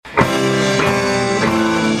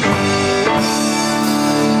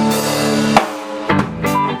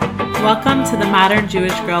Welcome to the Modern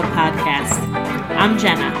Jewish Girl podcast. I'm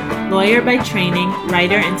Jenna, lawyer by training,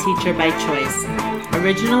 writer and teacher by choice.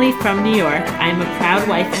 Originally from New York, I am a proud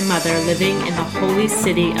wife and mother living in the holy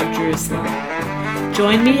city of Jerusalem.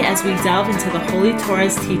 Join me as we delve into the Holy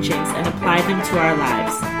Torah's teachings and apply them to our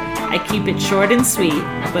lives. I keep it short and sweet,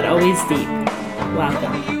 but always deep.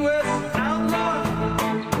 Welcome.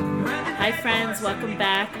 Hi friends, welcome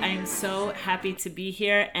back. I am so happy to be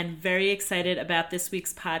here and very excited about this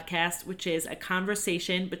week's podcast, which is a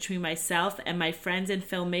conversation between myself and my friend and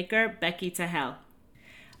filmmaker, Becky Tahel.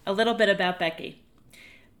 A little bit about Becky.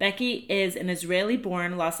 Becky is an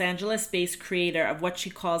Israeli-born, Los Angeles-based creator of what she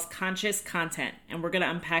calls conscious content, and we're going to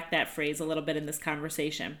unpack that phrase a little bit in this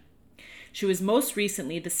conversation. She was most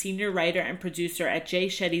recently the senior writer and producer at Jay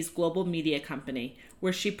Shetty's global media company,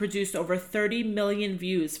 where she produced over 30 million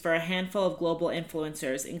views for a handful of global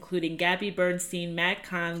influencers, including Gabby Bernstein, Matt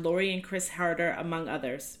Kahn, Lori and Chris Harder, among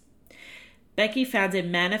others. Becky founded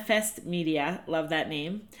Manifest Media, love that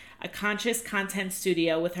name, a conscious content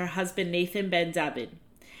studio with her husband Nathan Ben-David.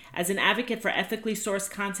 As an advocate for ethically sourced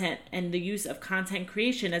content and the use of content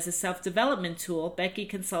creation as a self-development tool, Becky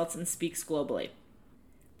consults and speaks globally.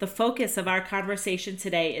 The focus of our conversation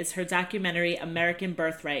today is her documentary, American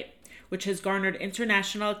Birthright, which has garnered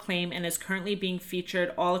international acclaim and is currently being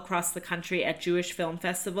featured all across the country at Jewish film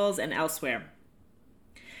festivals and elsewhere.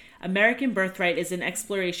 American Birthright is an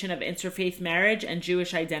exploration of interfaith marriage and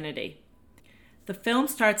Jewish identity. The film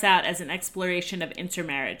starts out as an exploration of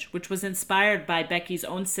intermarriage, which was inspired by Becky's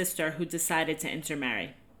own sister who decided to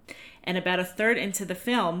intermarry. And about a third into the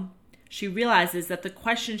film, she realizes that the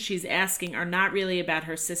questions she's asking are not really about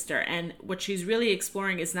her sister, and what she's really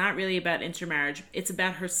exploring is not really about intermarriage. It's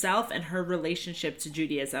about herself and her relationship to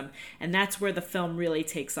Judaism, and that's where the film really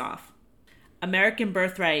takes off. American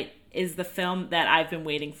Birthright is the film that I've been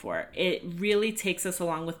waiting for. It really takes us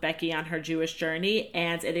along with Becky on her Jewish journey,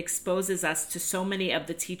 and it exposes us to so many of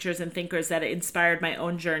the teachers and thinkers that inspired my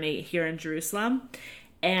own journey here in Jerusalem.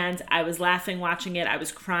 And I was laughing watching it. I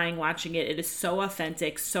was crying watching it. It is so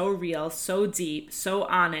authentic, so real, so deep, so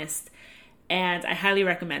honest, and I highly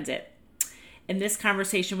recommend it. In this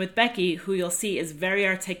conversation with Becky, who you'll see is very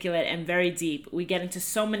articulate and very deep, we get into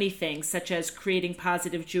so many things, such as creating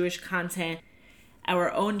positive Jewish content,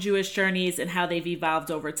 our own Jewish journeys and how they've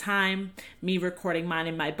evolved over time, me recording mine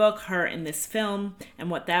in my book, her in this film,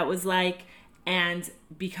 and what that was like, and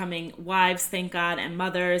becoming wives, thank God, and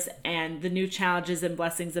mothers, and the new challenges and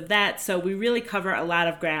blessings of that. So we really cover a lot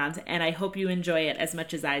of ground, and I hope you enjoy it as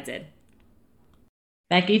much as I did.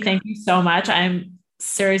 Becky, thank you so much. I'm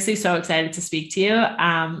seriously so excited to speak to you.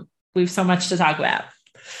 We have so much to talk about.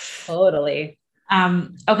 Totally.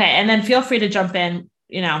 Okay, and then feel free to jump in.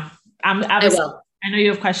 I will. I know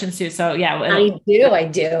you have questions too, so yeah. I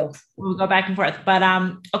do. We'll go back and forth. But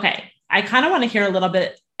okay, I kind of want to hear a little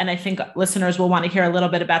bit, and I think listeners will want to hear a little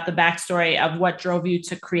bit about the backstory of what drove you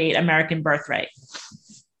to create American Birthright.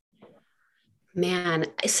 Man,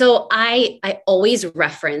 so I always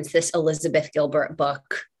reference this Elizabeth Gilbert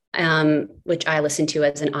book, which I listened to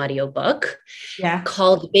as an audiobook,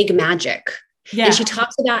 called Big Magic. Yeah. And she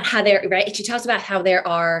talks about how there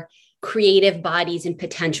are creative bodies in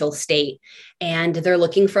potential state, and they're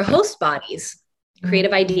looking for host bodies,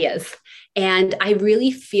 creative ideas. And I really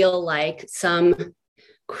feel like some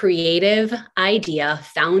creative idea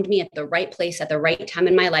found me at the right place at the right time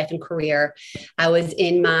in my life and career. I was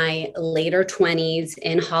in my later 20s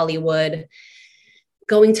in Hollywood,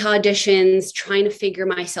 going to auditions, trying to figure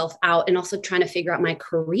myself out, and also trying to figure out my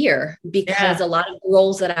career, because a lot of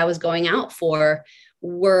roles that I was going out for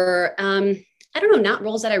were, not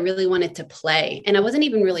roles that I really wanted to play. And I wasn't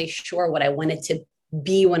even really sure what I wanted to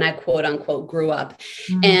be when I quote unquote grew up.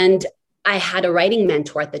 Mm-hmm. And I had a writing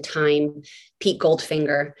mentor at the time, Pete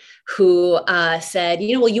Goldfinger, who said,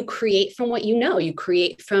 you create from what you know, you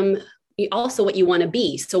create from also what you want to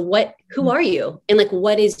be. So who are you? And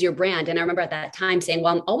what is your brand? And I remember at that time saying,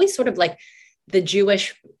 well, I'm always sort of like the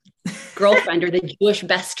Jewish girlfriend or the Jewish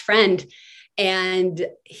best friend. And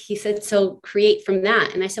he said, so create from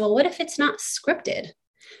that. And I said, well, what if it's not scripted? And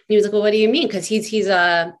he was like, well, what do you mean? Because he's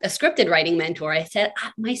a scripted writing mentor. I said,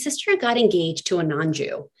 my sister got engaged to a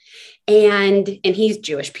non-Jew. And he's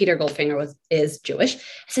Jewish. Peter Goldfinger is Jewish. I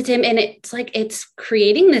said to him, and it's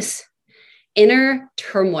creating this inner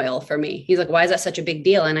turmoil for me. He's like, why is that such a big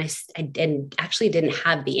deal? And I didn't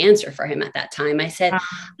have the answer for him at that time. I said,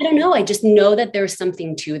 I don't know. I just know that there's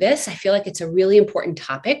something to this. I feel like it's a really important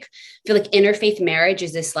topic. I feel like interfaith marriage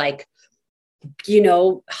is this hot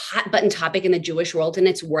button topic in the Jewish world, and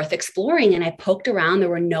it's worth exploring. And I poked around. There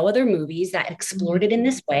were no other movies that explored it in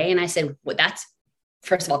this way. And I said, well,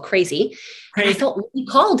 first of all, crazy. And I felt really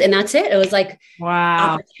called, and that's it. It was like,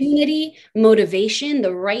 wow, opportunity, motivation,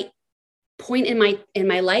 the right point in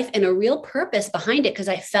my life, and a real purpose behind it. Cause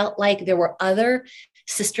I felt like there were other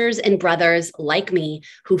sisters and brothers like me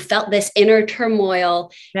who felt this inner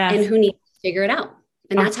turmoil and who need to figure it out.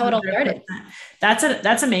 And that's 100%. How it all started.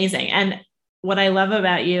 That's amazing. And what I love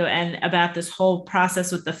about you and about this whole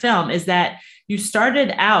process with the film is that you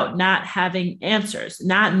started out not having answers,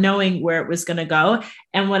 not knowing where it was going to go.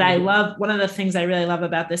 And what I love, one of the things I really love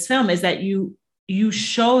about this film is that you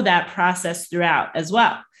show that process throughout as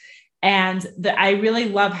well. And I really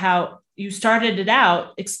love how you started it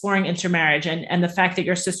out exploring intermarriage and the fact that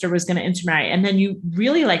your sister was going to intermarry. And then you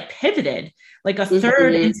really like pivoted like a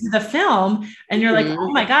third into the film. And you're like,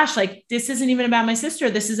 oh my gosh, like this isn't even about my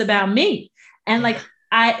sister. This is about me. And like,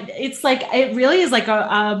 it's like, it really is like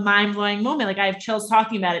a mind-blowing moment. Like I have chills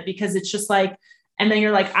talking about it because it's just like, and then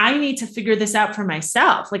you're like, I need to figure this out for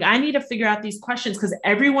myself. Like I need to figure out these questions because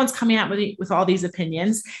everyone's coming out with all these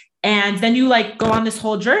opinions. And then you like go on this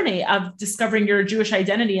whole journey of discovering your Jewish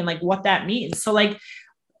identity and like what that means. So like,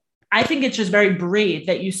 I think it's just very brave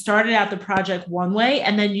that you started out the project one way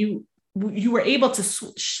and then you were able to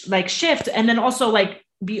shift and then also like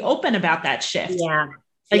be open about that shift. Yeah.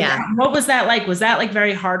 Like, what was that like? Was that like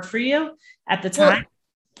very hard for you at the time? Well,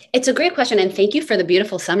 it's a great question. And thank you for the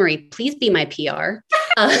beautiful summary. Please be my PR.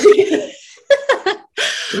 I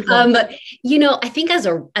think as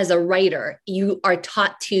a writer, you are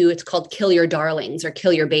taught to, it's called kill your darlings or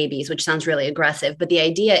kill your babies, which sounds really aggressive. But the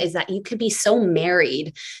idea is that you could be so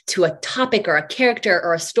married to a topic or a character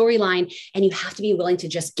or a storyline, and you have to be willing to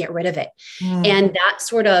just get rid of it. And that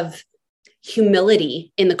sort of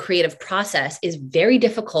humility in the creative process is very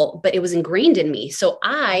difficult, but it was ingrained in me. So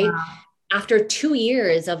after 2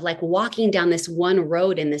 years of like walking down this one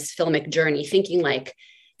road in this filmic journey, thinking like,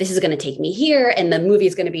 this is going to take me here. And the movie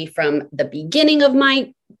is going to be from the beginning of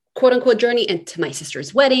my quote unquote journey and to my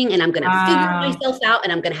sister's wedding. And I'm going to figure myself out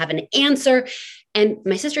and I'm going to have an answer. And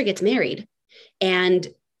my sister gets married and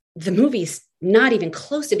the movie's not even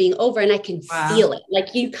close to being over. And I can feel it.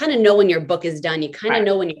 Like you kind of know when your book is done, you kind of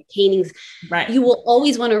know when your paintings, you will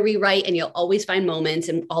always want to rewrite and you'll always find moments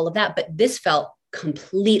and all of that. But this felt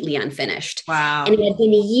completely unfinished. Wow. And it had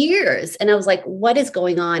been years. And I was like, what is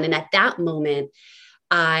going on? And at that moment,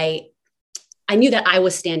 I knew that I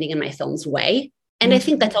was standing in my film's way. And I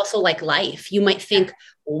think that's also like life. You might think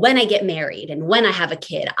when I get married and when I have a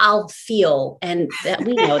kid, I'll feel, and that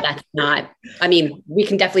we know that's not, I mean, we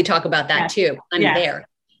can definitely talk about that too. I'm there,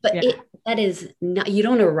 but that is not, you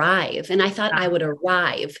don't arrive. And I thought I would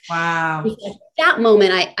arrive. Wow. At that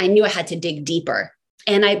moment, I knew I had to dig deeper.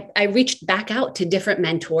 And I reached back out to different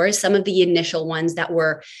mentors, some of the initial ones that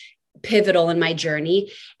were pivotal in my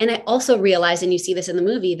journey. And I also realized, and you see this in the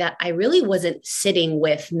movie, that I really wasn't sitting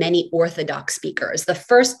with many Orthodox speakers. The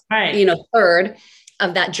first, third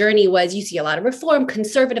of that journey was, you see a lot of reform,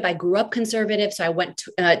 conservative. I grew up conservative. So I went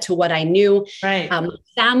to what I knew,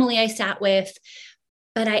 family I sat with,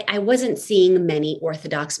 but I wasn't seeing many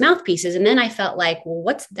Orthodox mouthpieces. And then I felt like, well,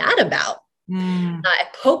 what's that about? I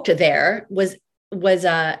poked there, was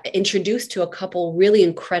introduced to a couple really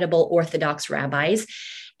incredible Orthodox rabbis.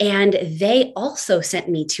 And they also sent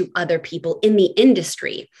me to other people in the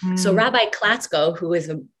industry. So Rabbi Klatsko, who is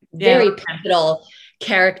a very pivotal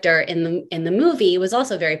character in the movie, was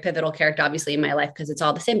also a very pivotal character, obviously, in my life, because it's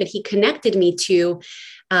all the same. But he connected me to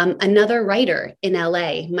another writer in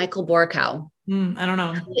LA, Michael Borkow. I don't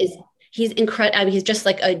know. He's incredible. I mean, he's just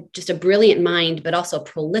like a brilliant mind, but also a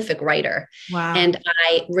prolific writer. Wow. And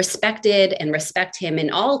I respected and respect him in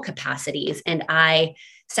all capacities. And I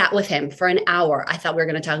sat with him for an hour. I thought we were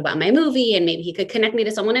going to talk about my movie and maybe he could connect me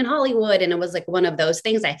to someone in Hollywood. And it was like one of those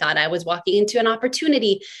things. I thought I was walking into an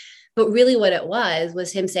opportunity, but really what it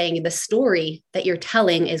was him saying the story that you're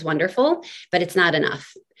telling is wonderful, but it's not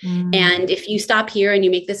enough. And if you stop here and you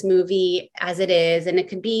make this movie as it is, and it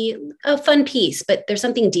could be a fun piece, but there's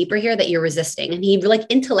something deeper here that you're resisting. And he like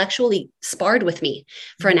intellectually sparred with me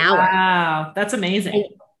for an hour. Wow. That's amazing. And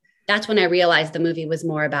that's when I realized the movie was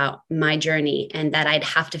more about my journey and that I'd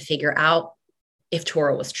have to figure out if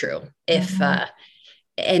Torah was true, if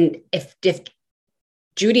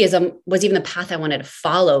Judaism was even the path I wanted to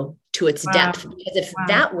follow to its depth. Because if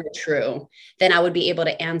that were true, then I would be able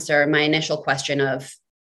to answer my initial question of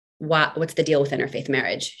what's the deal with interfaith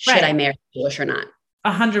marriage? Should I marry Jewish or not?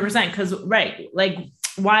 100%. Because like,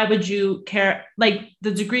 why would you care? Like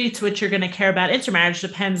the degree to which you're going to care about intermarriage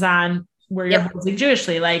depends on where you're holding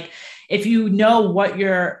Jewishly. Like if you know what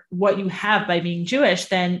you have by being Jewish,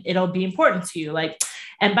 then it'll be important to you. Like,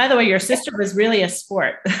 and by the way, your sister was really a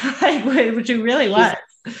sport, like, which you really was.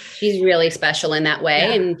 She's really special in that way.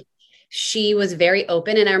 Yeah. And she was very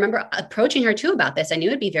open. And I remember approaching her too about this. I knew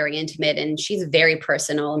it'd be very intimate, and she's very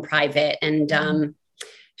personal and private. And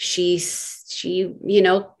she,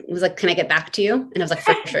 was like, can I get back to you? And I was like,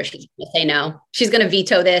 for sure. She's going to say no. She's going to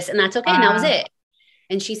veto this, and that's okay. And that was it.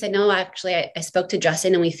 And she said, no, actually, I spoke to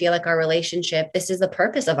Justin, and we feel like our relationship, this is the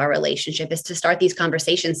purpose of our relationship, is to start these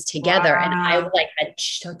conversations together. And I was like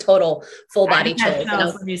a total full body chills.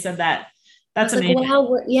 When you said that. That's amazing. Like,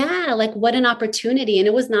 wow, yeah, like what an opportunity. And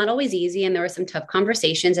it was not always easy. And there were some tough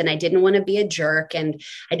conversations, and I didn't want to be a jerk, and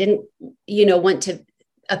I didn't, want to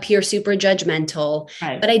appear super judgmental,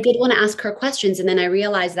 but I did want to ask her questions. And then I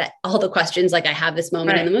realized that all the questions, like I have this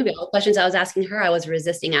moment in the movie, all the questions I was asking her, I was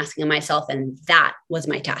resisting asking myself. And that was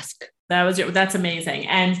my task. That's amazing.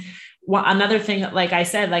 And another thing, like I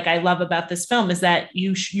said, like I love about this film is that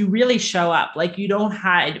you really show up. Like you don't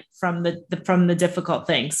hide from the difficult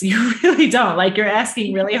things. You really don't. Like you're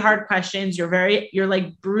asking really hard questions. You're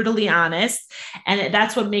like brutally honest. And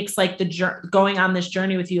that's what makes like going on this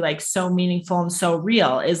journey with you, like so meaningful and so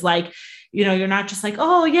real, is like, you're not just like,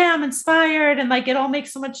 oh yeah, I'm inspired. And like, it all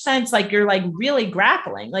makes so much sense. Like you're like really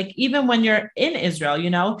grappling, like even when you're in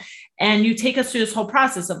Israel, and you take us through this whole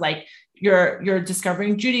process of like, you're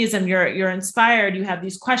discovering Judaism, you're inspired, you have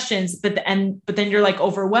these questions, but then you're like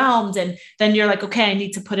overwhelmed, and then you're like, okay, I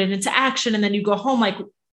need to put it into action. And then you go home. Like,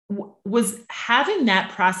 was having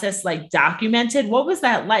that process like documented? What was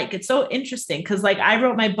that like? It's so interesting. Cause like I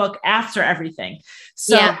wrote my book after everything.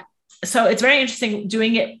 So it's very interesting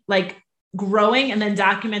doing it, like growing and then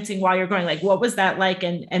documenting while you're going. Like, what was that like?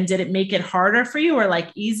 And did it make it harder for you or like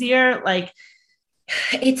easier? Like,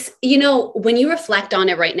 it's, when you reflect on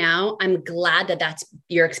it right now, I'm glad that that's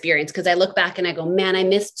your experience, because I look back and I go, man, I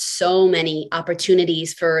missed so many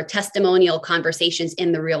opportunities for testimonial conversations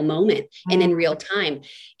in the real moment and in real time.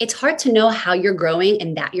 It's hard to know how you're growing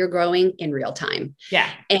and that you're growing in real time. Yeah.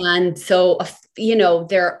 And so,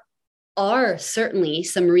 there are certainly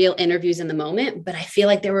some real interviews in the moment, but I feel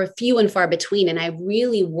like there were few and far between. And I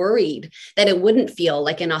really worried that it wouldn't feel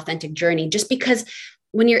like an authentic journey, just because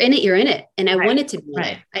when you're in it, you're in it. And I wanted to be in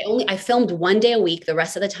it. I filmed one day a week. The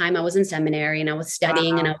rest of the time I was in seminary and I was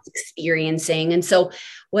studying and I was experiencing. And so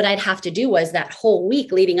what I'd have to do was that whole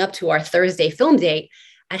week leading up to our Thursday film date,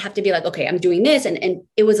 I'd have to be like, okay, I'm doing this. And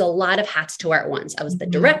it was a lot of hats to wear at once. I was the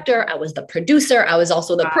director. I was the producer. I was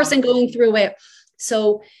also the person going through it.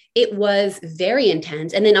 So it was very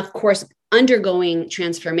intense. And then of course, undergoing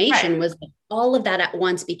transformation was all of that at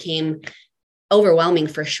once became overwhelming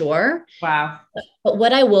for sure. Wow. But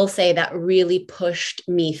what I will say that really pushed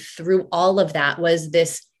me through all of that was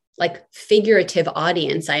this like figurative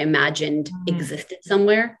audience I imagined existed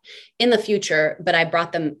somewhere in the future, but I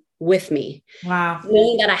brought them with me. Wow.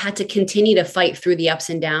 Knowing that I had to continue to fight through the ups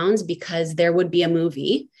and downs because there would be a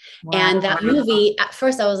movie. Wow. And that movie, at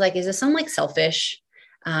first I was like, is this some like selfish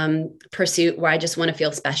pursuit where I just want to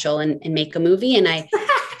feel special and make a movie? And I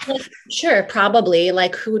like, sure, probably,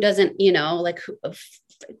 like who doesn't,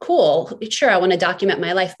 cool. Sure. I want to document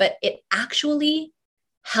my life, but it actually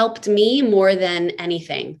helped me more than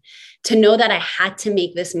anything to know that I had to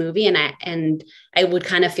make this movie. And I would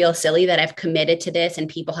kind of feel silly that I've committed to this and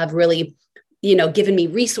people have really, given me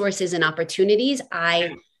resources and opportunities.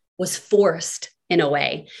 I was forced in a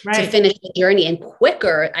way to finish the journey, and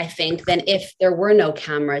quicker, I think, than if there were no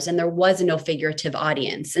cameras and there was no figurative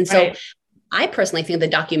audience. And so I personally think the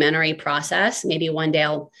documentary process, maybe one day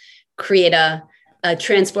I'll create a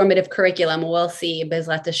transformative curriculum. We'll see,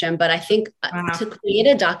 Bezrat Hashem. But I think to create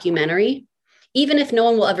a documentary, even if no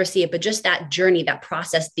one will ever see it, but just that journey, that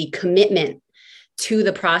process, the commitment to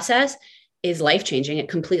the process is life-changing. It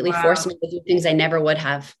completely forced me to do things I never would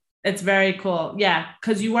have. It's very cool. Yeah.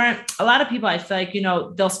 Cause you weren't, a lot of people, I feel like,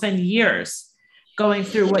 they'll spend years going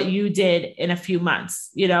through what you did in a few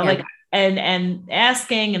months, like, and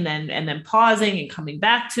asking and then pausing and coming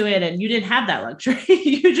back to it. And you didn't have that luxury.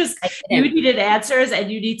 You needed answers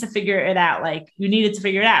and you need to figure it out. Like you needed to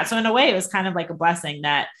figure it out. So in a way it was kind of like a blessing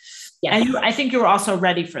that, and I think you were also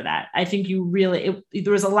ready for that. I think you really,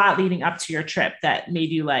 there was a lot leading up to your trip that made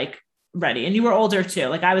you like ready, and you were older too.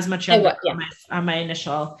 Like I was much younger on my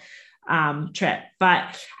initial trip,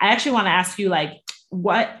 but I actually want to ask you, like,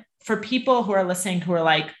 what, for people who are listening, who are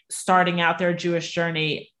like starting out their Jewish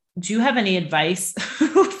journey, do you have any advice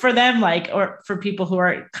for them? Like, or for people who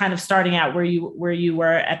are kind of starting out where you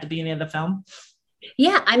were at the beginning of the film?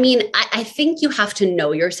 Yeah. I mean, I think you have to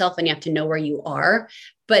know yourself and you have to know where you are,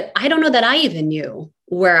 but I don't know that I even knew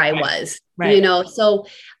where I was, so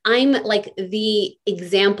I'm like the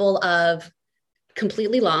example of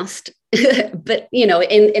completely lost. But, in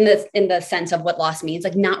the sense of what lost means,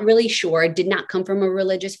 like not really sure, did not come from a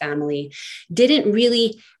religious family, didn't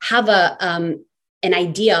really have an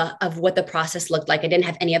idea of what the process looked like. I didn't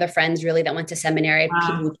have any other friends really that went to seminary,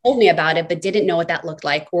 people who told me about it, but didn't know what that looked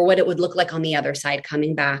like or what it would look like on the other side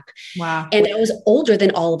coming back. Wow. And I was older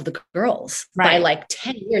than all of the girls by like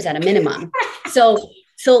 10 years at a minimum. So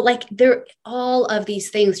like all of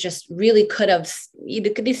these things just really could have,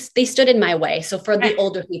 they stood in my way. So for the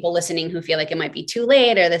older people listening who feel like it might be too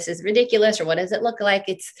late or this is ridiculous or what does it look like?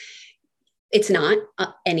 It's not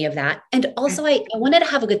any of that. And also I wanted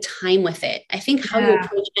to have a good time with it. I think how you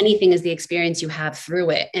approach anything is the experience you have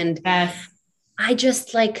through it. And I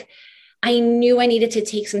just I knew I needed to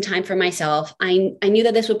take some time for myself. I knew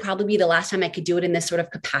that this would probably be the last time I could do it in this sort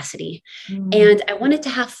of capacity. And I wanted to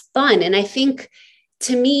have fun. And I think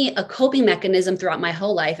to me, a coping mechanism throughout my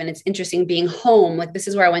whole life, and it's interesting being home, like this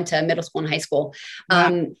is where I went to middle school and high school,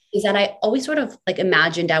 is that I always sort of like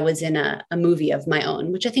imagined I was in a movie of my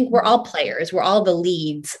own, which I think we're all players. We're all the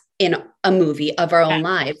leads in a movie of our own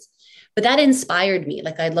lives. But that inspired me.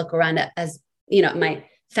 Like I'd look around as, my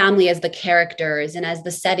family as the characters and as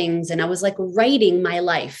the settings. And I was like writing my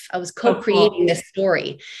life. I was co-creating this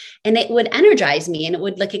story, and it would energize me and it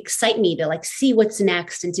would like excite me to like see what's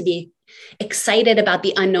next and to be excited about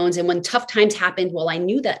the unknowns. And when tough times happened, well, I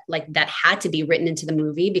knew that like that had to be written into the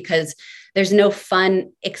movie, because there's no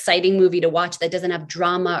fun, exciting movie to watch that doesn't have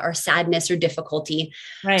drama or sadness or difficulty.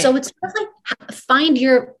 Right. So it's like, find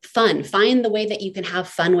your fun, find the way that you can have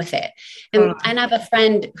fun with it. And I have a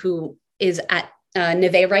friend who is at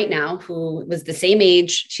Neve right now, who was the same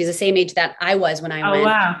age. She's the same age that I was when I went.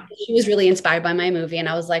 Wow. She was really inspired by my movie. And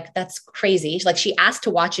I was like, that's crazy. She's like, she asked to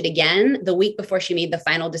watch it again the week before she made the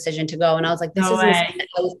final decision to go. And I was like, this is insane.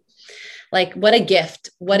 I was like, what a gift.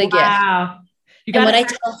 What a gift. Wow. You got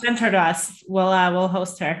to send her to us. We'll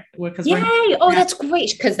host her. Yay. That's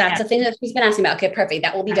great. Because that's the thing that she's been asking about. Okay, perfect.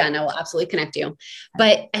 That will be done. I will absolutely connect you.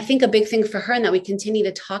 But I think a big thing for her and that we continue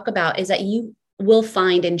to talk about is that you will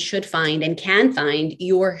find and should find and can find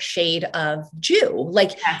your shade of Jew,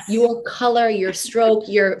 like your color, your stroke,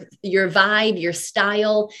 your vibe, your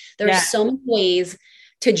style. There are so many ways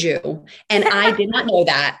to Jew. And I did not know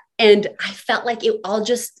that. And I felt like it all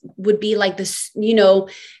just would be like this,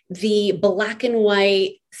 the black and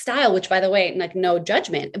white style, which by the way, like no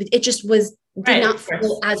judgment, it just did not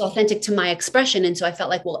feel as authentic to my expression. And so I felt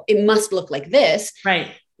like, well, it must look like this.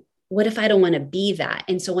 Right. What if I don't want to be that?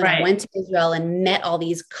 And so when I went to Israel and met all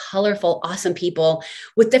these colorful, awesome people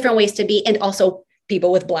with different ways to be, and also people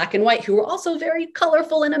with black and white who were also very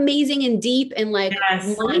colorful and amazing and deep and like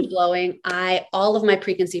mind blowing, all of my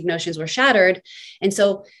preconceived notions were shattered. And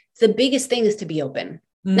so the biggest thing is to be open.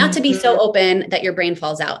 Not to be so open that your brain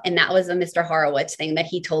falls out. And that was a Mr. Horowitz thing that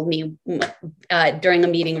he told me during a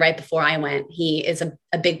meeting right before I went. He is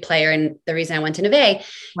a big player. And the reason I went to Neve,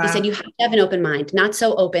 he said, you have to have an open mind, not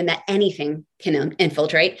so open that anything can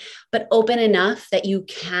infiltrate, but open enough that you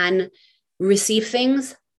can receive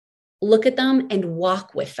things, look at them and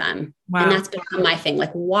walk with them. Wow. And that's become my thing.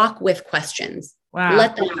 Like walk with questions. Wow.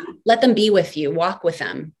 Let them be with you, walk with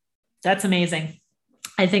them. That's amazing.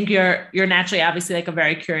 I think you're naturally obviously like a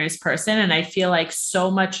very curious person. And I feel like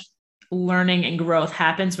so much learning and growth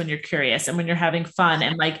happens when you're curious and when you're having fun.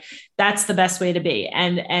 And like, that's the best way to be.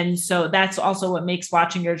 And so that's also what makes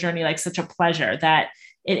watching your journey like such a pleasure, that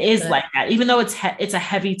it is like that. Even though it's a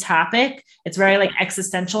heavy topic, it's very like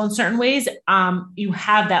existential in certain ways. You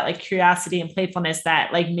have that like curiosity and playfulness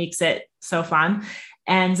that like makes it so fun.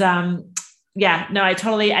 And I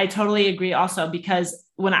totally agree also, because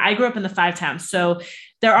when I grew up in the Five Towns, so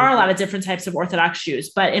there are a lot of different types of Orthodox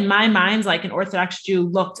Jews, but in my mind, like an Orthodox Jew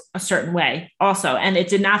looked a certain way also, and it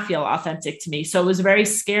did not feel authentic to me. So it was very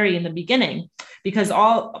scary in the beginning because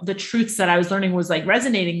all the truths that I was learning was like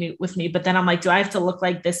resonating with me. But then I'm like, do I have to look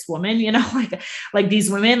like this woman? Like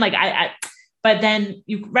these women, like but then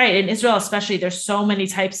in Israel, especially, there's so many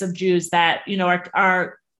types of Jews that,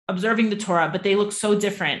 are observing the Torah, but they look so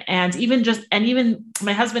different. And even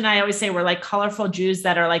my husband and I always say we're like colorful Jews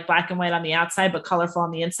that are like black and white on the outside, but colorful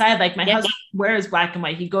on the inside. Like my husband wears black and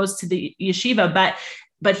white. He goes to the yeshiva,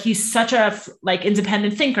 but he's such a like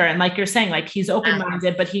independent thinker. And like you're saying, like he's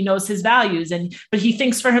open-minded, but he knows his values but he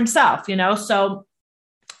thinks for himself, so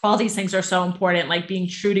all these things are so important, like being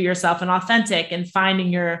true to yourself and authentic and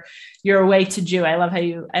finding your way to Jew. I love how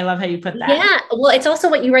you put that. Yeah. Well, it's also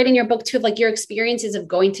what you write in your book too, of like your experiences of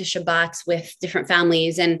going to Shabbats with different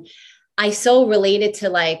families. And I so related to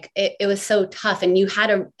like, it was so tough, and you had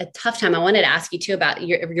a tough time. I wanted to ask you too about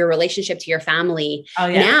your relationship to your family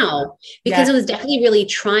now, because it was definitely really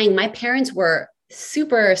trying. My parents were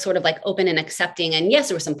super sort of like open and accepting. And yes,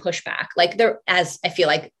 there was some pushback, like there, as I feel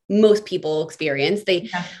like most people experience, they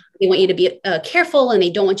want you to be careful, and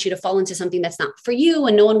they don't want you to fall into something that's not for you.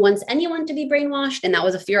 And no one wants anyone to be brainwashed. And that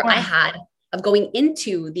was a fear I had of going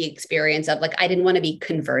into the experience of like, I didn't want to be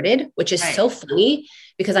converted, which is so funny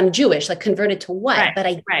because I'm Jewish, like converted to what? But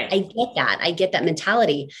I get that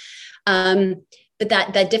mentality. But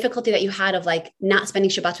that difficulty that you had of like not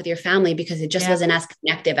spending Shabbat with your family because it just wasn't as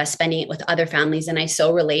connective as spending it with other families. And I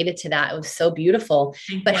so related to that. It was so beautiful.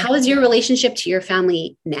 But how is your relationship to your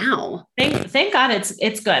family now? Thank God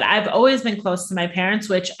it's good. I've always been close to my parents,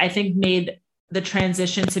 which I think made the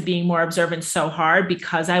transition to being more observant so hard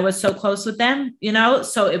because I was so close with them, you know?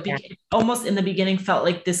 So it almost in the beginning felt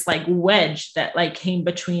like this like wedge that like came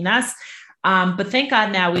between us. But thank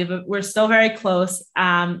God now we're still very close.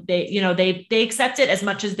 They accept it as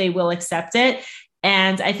much as they will accept it.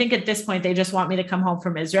 And I think at this point, they just want me to come home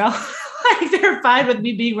from Israel. Like they're fine with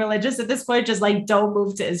me being religious at this point, just like don't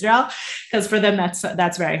move to Israel. Because for them,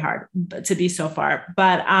 that's very hard to be so far.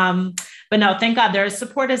 But no, thank God they're as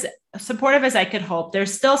supportive as I could hope.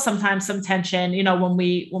 There's still sometimes some tension, you know, when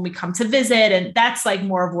we come to visit, and that's like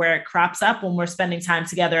more of where it crops up when we're spending time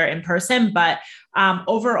together in person. But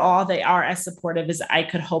overall, they are as supportive as I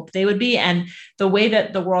could hope they would be. And the way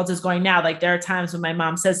that the world is going now, like there are times when my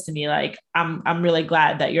mom says to me, like, I'm really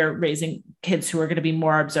glad that you're raising kids who are going to be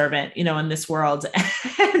more observant, you know, in this world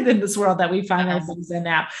and in this world that we find ourselves in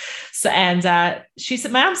now. So, and she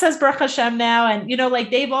said, my mom says Baruch Hashem now, and, you know, like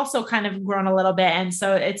they've also kind of grown a little bit. And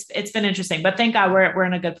so it's been interesting, but thank God we're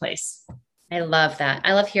in a good place. I love that.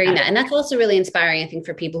 I love hearing that. And that's also really inspiring, I think,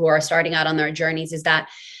 for people who are starting out on their journeys, is that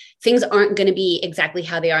things aren't going to be exactly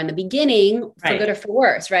how they are in the beginning, for good or for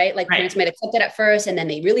worse, right? Like parents might accept it at first, and then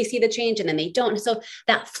they really see the change, and then they don't. So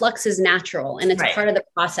that flux is natural, and it's part of the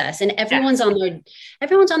process, and everyone's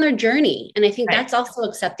on their journey. And I think that's also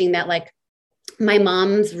accepting that, like, my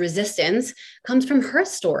mom's resistance comes from her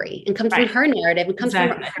story and comes from her narrative and comes from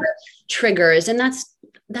her triggers. And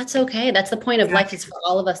that's okay. That's the point of life, is for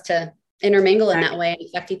all of us to intermingle in that way and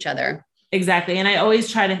affect each other. Exactly. And I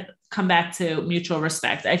always try to come back to mutual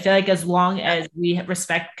respect. I feel like as long as we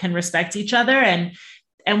can respect each other, and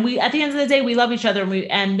we, at the end of the day, we love each other,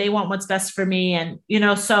 and they want what's best for me. And, you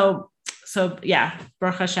know, so yeah,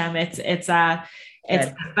 Baruch Hashem, but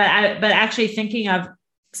actually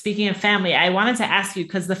speaking of family, I wanted to ask you,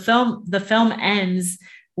 because the film ends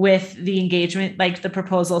with the engagement, like the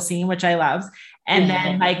proposal scene, which I love. And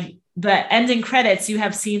then like the ending credits, you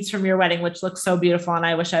have scenes from your wedding, which looks so beautiful. And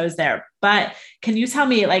I wish I was there. But can you tell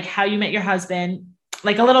me like how you met your husband,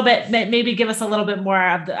 like a little bit, maybe give us a little bit more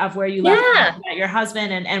of where you met your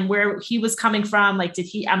husband and where he was coming from? Like,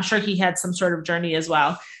 I'm sure he had some sort of journey as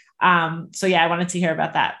well. So yeah, I wanted to hear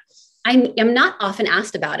about that. I'm not often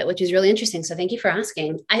asked about it, which is really interesting. So thank you for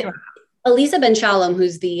asking. Elisa Ben Shalom,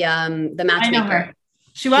 who's the matchmaker.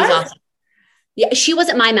 She was awesome. Yeah, she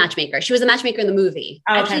wasn't my matchmaker. She was a matchmaker in the movie.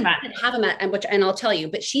 Oh, okay, I didn't have and I'll tell you,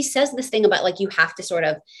 but she says this thing about like, you have to sort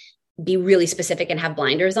of be really specific and have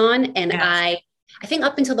blinders on. And I think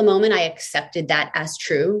up until the moment I accepted that as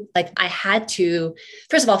true, like I had to,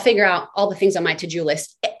 first of all, figure out all the things on my to-do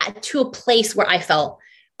list to a place where I felt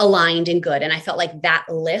aligned and good. And I felt like that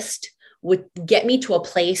list would get me to a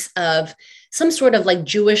place of some sort of like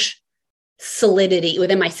Jewish solidity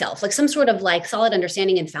within myself, like some sort of like solid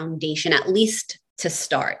understanding and foundation, at least to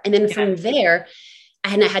start. And then from there, I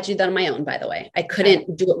had to do that on my own, by the way. I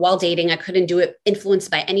couldn't do it while dating. I couldn't do it influenced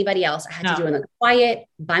by anybody else. I had to do it in the quiet,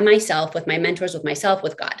 by myself, with my mentors, with myself,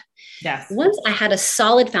 with God. Yes. Once I had a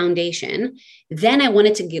solid foundation, then I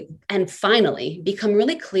wanted to and finally become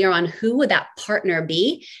really clear on who would that partner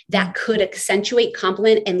be that could accentuate,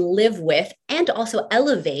 complement, and live with, and also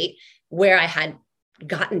elevate where I had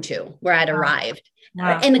gotten to, where I'd arrived.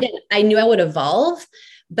 Wow. And again, I knew I would evolve,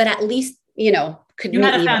 but at least, you know, you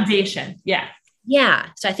had a foundation. Yeah. Yeah.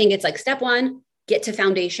 So I think it's like step one, get to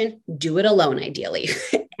foundation, do it alone, ideally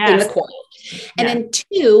in the quiet. And then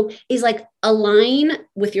two is like align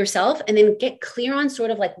with yourself, and then get clear on sort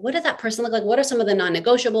of like, what does that person look like? What are some of the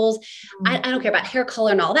non-negotiables? I don't care about hair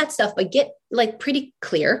color and all that stuff, but get like pretty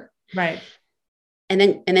clear. Right. And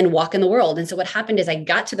then walk in the world. And so what happened is I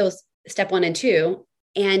got to those step 1 and 2,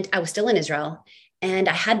 and I was still in Israel. And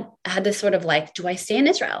I had this sort of like, do I stay in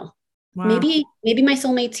Israel? Wow. Maybe my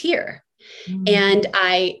soulmate's here. Mm-hmm. And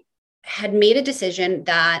I had made a decision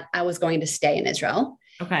that I was going to stay in Israel.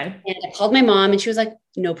 Okay. And I called my mom, and she was like,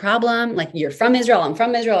 no problem. Like, you're from Israel. I'm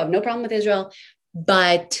from Israel. I have no problem with Israel.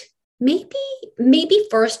 But maybe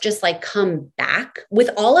first just like come back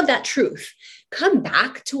with all of that truth. Come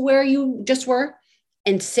back to where you just were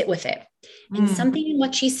and sit with it. And something in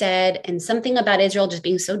what she said and something about Israel just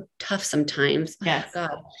being so tough sometimes. Yes. Oh,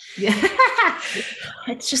 God. Yeah.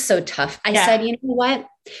 It's just so tough. I said, you know what?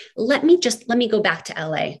 Let me go back to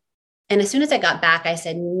LA. And as soon as I got back, I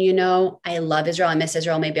said, I love Israel. I miss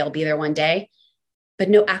Israel. Maybe I'll be there one day. But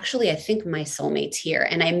no, actually, I think my soulmate's here.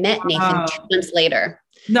 And I met Nathan 2 months later.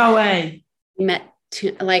 No way. We met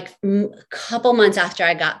a couple months after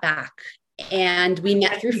I got back. And we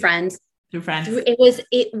met through friends. We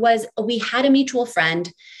had a mutual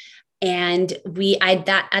friend, and at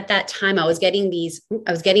that time I was getting these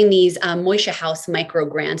Moishe House micro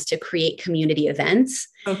grants to create community events.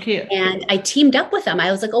 Okay. And I teamed up with them. I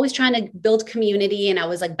was like always trying to build community, and I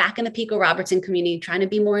was like back in the Pico Robertson community, trying to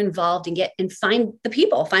be more involved and find my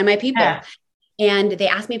people. Yeah. And they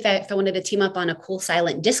asked me if I wanted to team up on a cool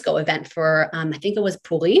silent disco event for, I think it was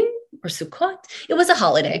Purim or Sukkot. It was a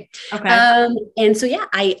holiday. Okay. And so,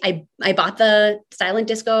 I bought the silent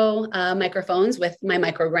disco microphones with my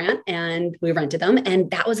micro grant, and we rented them. And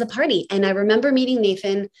that was a party. And I remember meeting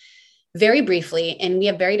Nathan very briefly. And we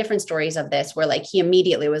have very different stories of this, where like he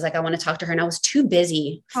immediately was like, I want to talk to her. And I was too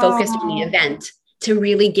busy focused on the event to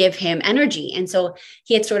really give him energy. And so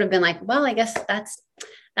he had sort of been like, well, I guess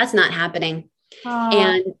that's not happening.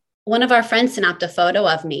 And one of our friends snapped a photo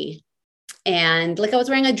of me, and like I was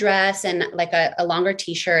wearing a dress and like a longer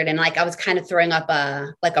t-shirt, and like I was kind of throwing up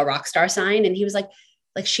a rock star sign. And he was like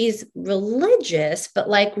she's religious, but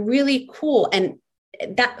like really cool. And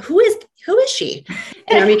that who is she?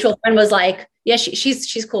 And our mutual friend was like, yeah,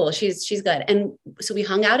 she's cool. She's good. And so we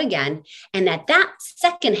hung out again. And at that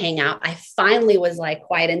second hangout, I finally was like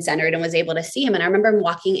quiet and centered and was able to see him. And I remember him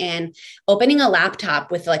walking in, opening a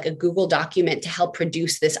laptop with like a Google document to help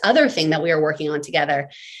produce this other thing that we were working on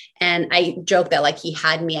together. And I joke that like he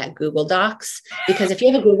had me at Google Docs, because if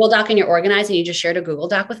you have a Google Doc and you're organized and you just shared a Google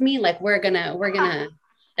Doc with me, like we're gonna,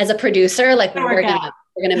 as a producer, like we're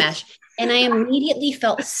gonna mesh. And I immediately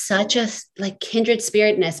felt such a like kindred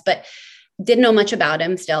spiritness, but didn't know much about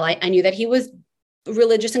him still. I knew that he was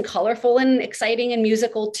religious and colorful and exciting and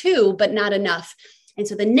musical too, but not enough. And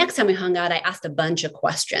so the next time we hung out, I asked a bunch of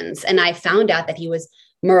questions, and I found out that he was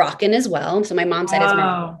Moroccan as well. So my mom's side is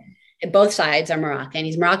Moroccan. Both sides are Moroccan.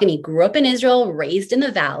 He's Moroccan. He grew up in Israel, raised in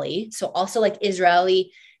the Valley. So also like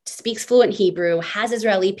Israeli, speaks fluent Hebrew, has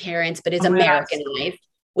Israeli parents, but is Americanized.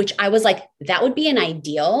 Which I was like, that would be an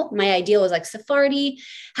ideal. My ideal was like Sephardi,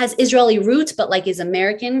 has Israeli roots, but like is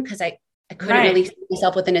American, because I couldn't really see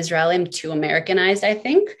myself with an Israeli. I'm too Americanized, I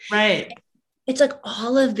think. Right. It's like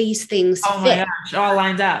all of these things fit. My gosh, all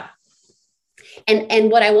lined up. And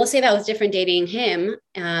what I will say that was different dating him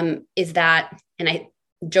is that, and I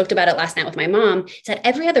joked about it last night with my mom, is that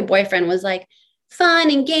every other boyfriend was like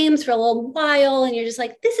fun and games for a little while. And you're just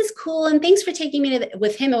like, this is cool. And thanks for taking me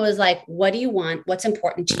with him. It was like, what do you want? What's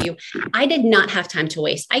important to you? I did not have time to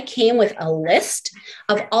waste. I came with a list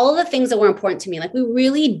of all the things that were important to me. Like we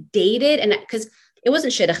really dated, and because it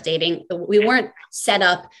wasn't shidduch dating. We weren't set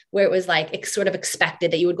up where it was like sort of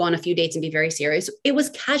expected that you would go on a few dates and be very serious. It was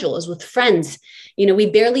casual. It was with friends. We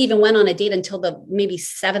barely even went on a date until the maybe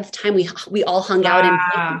 7th time we all hung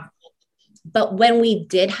out. But when we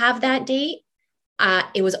did have that date,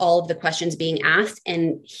 it was all of the questions being asked,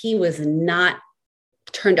 and he was not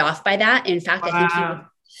turned off by that. In fact, I think he was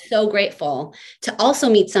so grateful to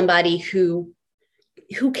also meet somebody who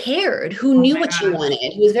cared, who knew what she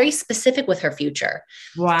wanted, who was very specific with her future.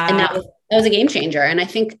 Wow. And that was a game changer. And I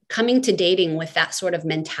think coming to dating with that sort of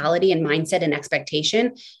mentality and mindset and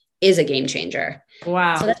expectation is a game changer.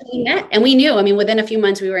 Wow. So that's when we met. And we knew, within a few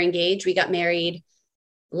months we were engaged. We got married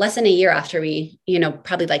less than a year after we,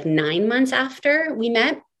 probably like 9 months after we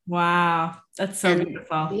met. Wow. That's so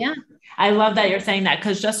beautiful. Yeah. I love that you're saying that,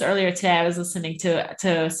 because just earlier today, I was listening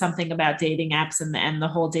to something about dating apps and the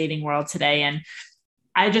whole dating world today. And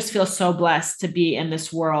I just feel so blessed to be in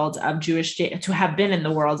this world of to have been in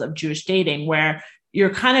the world of Jewish dating, where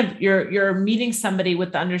you're you're meeting somebody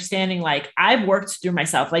with the understanding, like I've worked through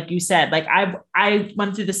myself, like you said, like I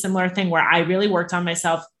went through the similar thing where I really worked on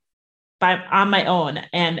myself on my own,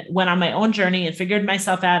 and went on my own journey and figured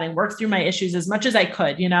myself out and worked through my issues as much as I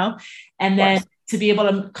could, and then to be able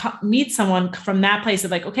to meet someone from that place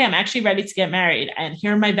of like, okay, I'm actually ready to get married, and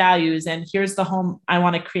here are my values, and here's the home I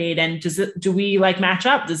want to create. And do we like match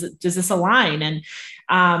up? Does this align?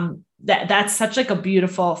 And that's such like a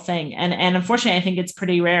beautiful thing. And unfortunately, I think it's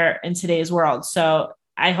pretty rare in today's world. So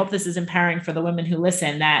I hope this is empowering for the women who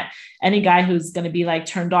listen, that any guy who's going to be like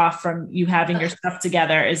turned off from you having your stuff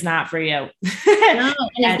together is not for you. No, and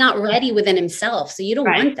he's not ready within himself. So you don't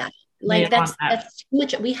want that. Like that's too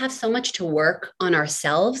much. We have so much to work on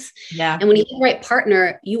ourselves. Yeah. And when you have the right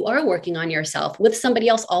partner, you are working on yourself with somebody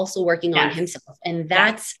else also working on himself. And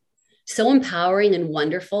that's so empowering and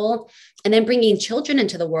wonderful. And then bringing children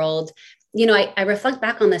into the world. You know, I reflect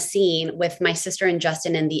back on the scene with my sister and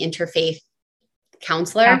Justin and the interfaith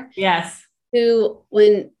counselor. Yes. Who,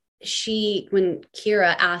 when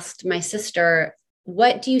Kira asked my sister,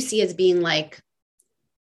 what do you see as being like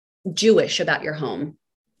Jewish about your home?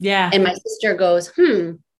 Yeah. And my sister goes,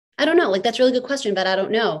 I don't know. Like, that's a really good question, but I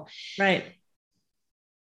don't know. Right.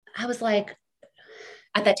 I was like,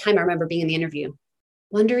 at that time, I remember being in the interview,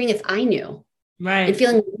 wondering if I knew. Right. And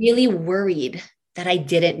feeling really worried that I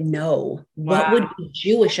didn't know what would be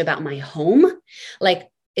Jewish about my home. Like,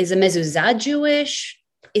 is a mezuzah Jewish?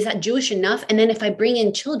 Is that Jewish enough? And then if I bring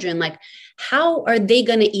in children, like, how are they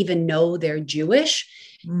going to even know they're Jewish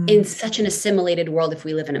in such an assimilated world if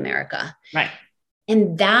we live in America? Right.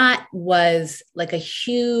 And that was like a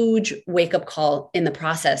huge wake up call in the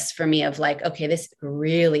process for me of like, okay, this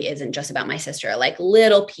really isn't just about my sister. Like,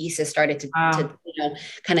 little pieces started to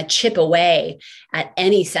kind of chip away at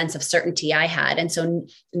any sense of certainty I had. And so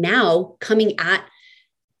now coming at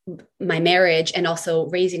my marriage and also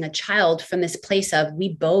raising a child from this place of, we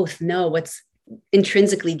both know what's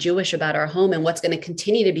intrinsically Jewish about our home and what's going to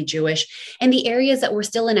continue to be Jewish, and the areas that we're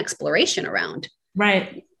still in exploration around.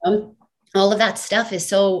 Right. All of that stuff is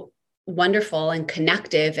so wonderful and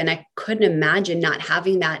connective. And I couldn't imagine not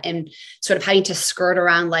having that and sort of having to skirt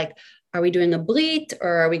around, like, are we doing a brit, or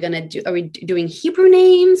are we doing Hebrew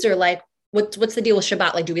names, or like, what's the deal with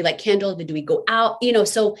Shabbat? Like, do we light candles? Do we go out? You know,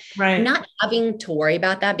 so not having to worry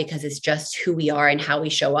about that because it's just who we are and how we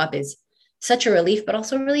show up is such a relief, but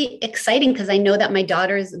also really exciting because I know that my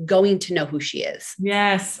daughter is going to know who she is.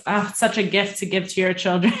 Yes. Oh, such a gift to give to your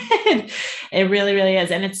children. It really, really is.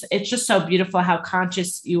 And it's just so beautiful how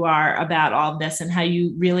conscious you are about all of this and how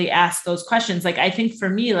you really ask those questions. Like, I think for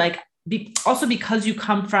me, like, also because you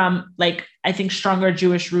come from, like, I think stronger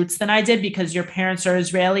Jewish roots than I did because your parents are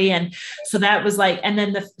Israeli. And so that was like, and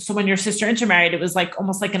then so when your sister intermarried, it was like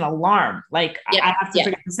almost like an alarm, like I have to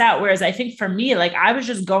figure this out. Whereas I think for me, like, I was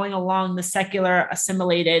just going along the secular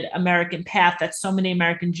assimilated American path that so many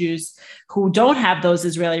American Jews who don't have those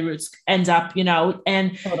Israeli roots end up,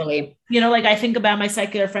 and totally. Like, I think about my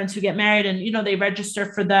secular friends who get married and, they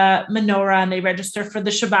register for the menorah and they register for the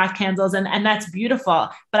Shabbat candles and that's beautiful.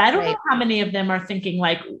 But I don't know how many of them are thinking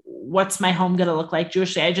like, what's my home going to look like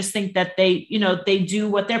Jewishly? I just think that they, they do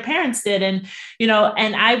what their parents did. And,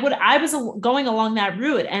 and I was going along that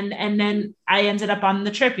route. And then I ended up on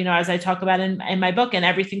the trip, as I talk about in my book, and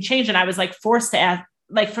everything changed. And I was like forced to ask,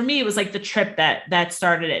 like, for me, it was like the trip that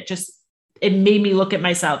started it. Just, it made me look at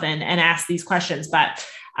myself and ask these questions. But,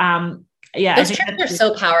 those trips are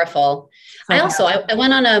so powerful. I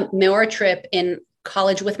went on a menorah trip in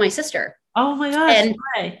college with my sister. Oh my gosh. And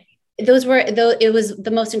it was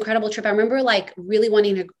the most incredible trip. I remember like really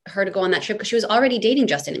wanting her to go on that trip because she was already dating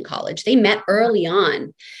Justin in college. They met early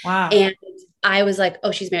on. Wow. And I was like,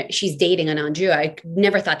 oh, she's married. She's dating a non-Jew. I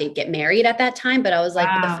never thought they'd get married at that time, but I was like,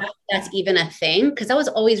 the fact that's even a thing. Cause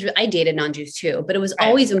I dated non-Jews too, but it was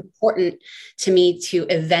always important to me to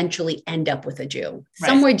eventually end up with a Jew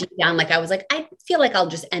somewhere deep down. Like I was like, I feel like I'll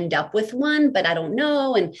just end up with one, but I don't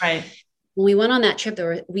know. And when we went on that trip,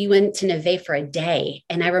 we went to Neve for a day.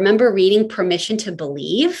 And I remember reading Permission to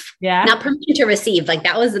Believe, not Permission to Receive. Like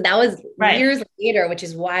that was years later, which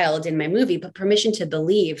is wild in my movie, but Permission to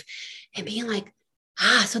Believe. And being like,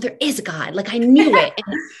 so there is God. Like I knew it.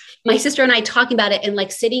 And my sister and I talking about it and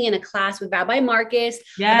like sitting in a class with Rabbi Marcus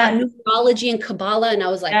about numerology and Kabbalah. And I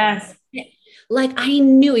was like, like I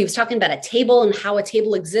knew he was talking about a table and how a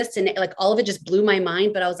table exists. And like all of it just blew my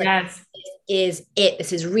mind. But I was like, this is it.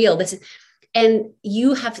 This is real. And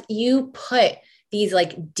you put these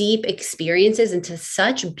like deep experiences into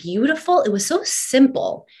such beautiful, it was so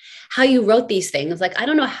simple how you wrote these things. Like, I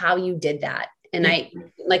don't know how you did that. And I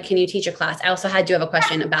like, can you teach a class? I also had to have a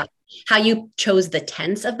question about how you chose the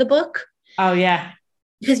tense of the book. Oh yeah.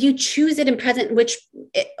 Because you choose it in present,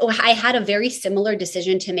 I had a very similar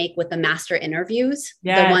decision to make with the master interviews.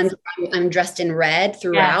 The ones I'm dressed in red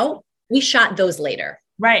throughout. We shot those later.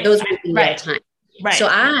 Right. Those were in real time. Right. So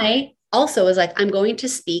I also was like, I'm going to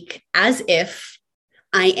speak as if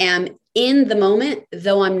I am in the moment,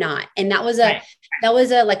 though I'm not. And that was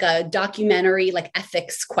like a documentary, like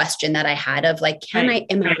ethics question that I had of like, am I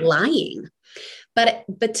lying?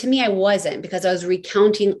 But to me, I wasn't, because I was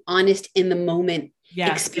recounting honest in the moment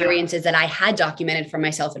experiences that I had documented for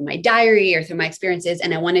myself in my diary or through my experiences.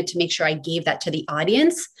 And I wanted to make sure I gave that to the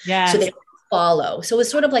audience so they could follow. So it was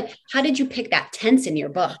sort of like, how did you pick that tense in your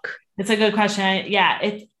book? It's a good question.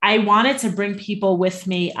 I wanted to bring people with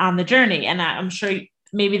me on the journey, and I'm sure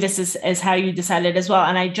maybe this is how you decided as well.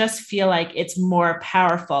 And I just feel like it's more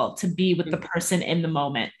powerful to be with the person in the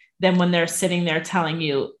moment than when they're sitting there telling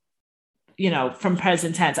you, from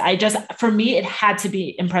present tense. For me, it had to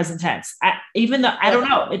be in present tense. Even though I don't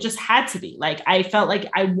know, it just had to be. Like, I felt like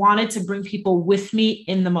I wanted to bring people with me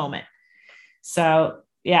in the moment. So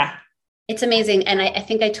yeah. It's amazing. And I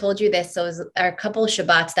think I told you this. So it was a couple of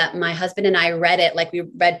Shabbats that my husband and I read it, like we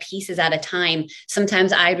read pieces at a time.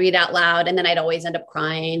 Sometimes I'd read out loud and then I'd always end up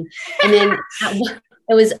crying. And then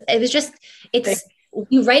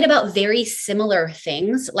we write about very similar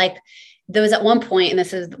things. Like there was at one point, and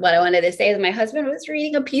this is what I wanted to say, is my husband was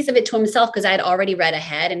reading a piece of it to himself because I had already read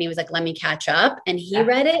ahead, and he was like, let me catch up. And he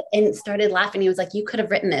read it and started laughing. He was like, you could have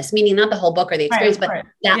written this, meaning not the whole book or the experience, but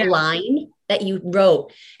that line that you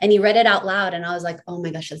wrote, and he read it out loud. And I was like, oh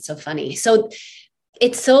my gosh, that's so funny. So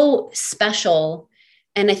it's so special.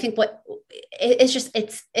 And I think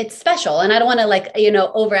it's special. And I don't want to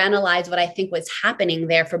overanalyze what I think was happening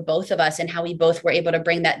there for both of us and how we both were able to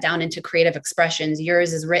bring that down into creative expressions.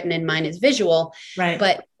 Yours is written and mine is visual, right?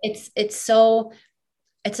 But it's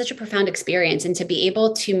such a profound experience. And to be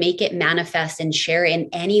able to make it manifest and share in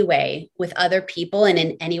any way with other people and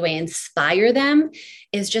in any way inspire them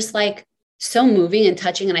is just like so moving and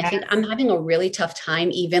touching. And I think I'm having a really tough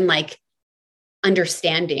time even like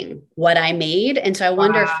understanding what I made. And so I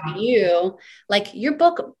wonder for you, like your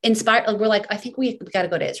book inspired, we're like, I think we got to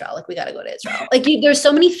go to Israel. Like we got to go to Israel. Like there's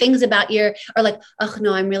so many things about oh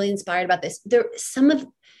no, I'm really inspired about this. Some of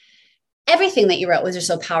everything that you wrote was just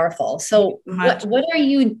so powerful. So what have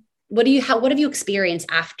you experienced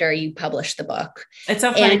after you published the book? It's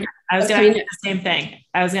so funny. I was going to ask the same thing.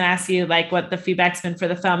 I was going to ask you like what the feedback's been for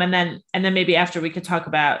the film. And then maybe after we could talk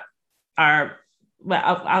about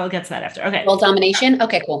I'll get to that after. Okay. World domination.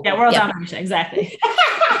 Okay, cool. Yeah. World domination. Exactly.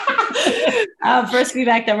 First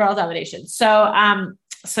feedback, the world domination. So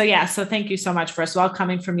thank you so much. First of all,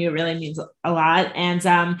 coming from you really means a lot. And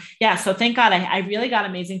so thank God I really got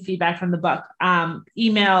amazing feedback from the book,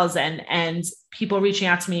 emails and people reaching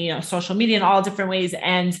out to me, social media in all different ways.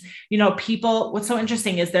 And, what's so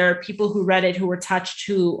interesting is there are people who read it, who were touched,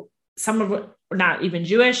 who some of not even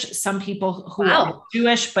Jewish, some people who are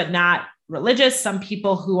Jewish, but not religious, some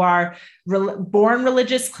people who are born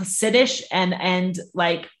religious, Hasidish, and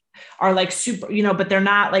like, are like super, but they're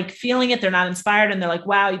not like feeling it. They're not inspired. And they're like,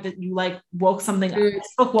 wow, you like woke something up. This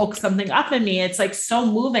book woke something up in me. It's like so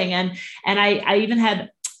moving. And I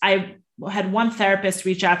had one therapist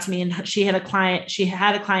reach out to me, and she had a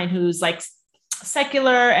client who's like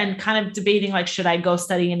secular and kind of debating, like, should I go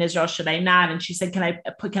study in Israel? Should I not? And she said, can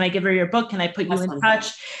I give her your book? Can I put you in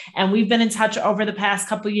touch? And we've been in touch over the past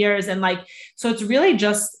couple of years. And like, so it's really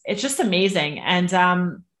it's just amazing.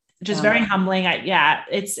 And, just very humbling.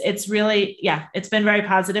 It's really, it's been very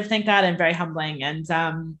positive, thank God, and very humbling. And,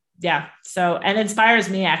 and inspires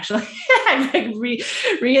me actually. I'm like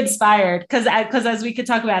re-inspired because as we could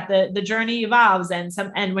talk about, the journey evolves,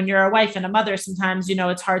 and when you're a wife and a mother, sometimes,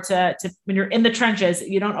 it's hard to when you're in the trenches,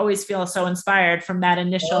 you don't always feel so inspired from that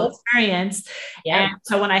initial experience. Yeah. And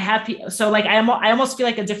so when I have people, so like, I almost feel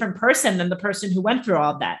like a different person than the person who went through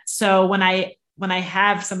all of that. So when I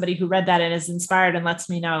have somebody who read that and is inspired and lets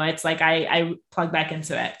me know, it's like, I plug back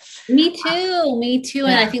into it. Me too. Yeah.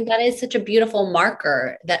 And I think that is such a beautiful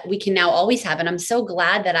marker that we can now always have. And I'm so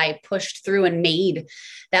glad that I pushed through and made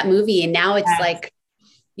that movie. And now it's like,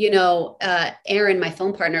 Aaron, my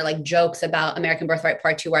film partner, like jokes about American Birthright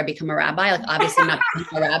Part 2, where I become a rabbi, like obviously not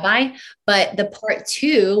becoming a rabbi, but the Part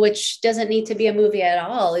 2, which doesn't need to be a movie at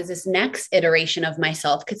all, is this next iteration of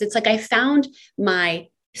myself. Cause it's like, I found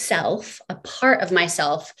myself, a part of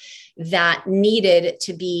myself that needed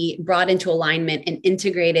to be brought into alignment and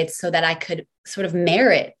integrated so that I could sort of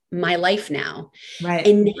merit my life now. Right.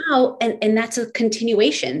 And now, and that's a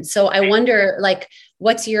continuation. So I wonder, like,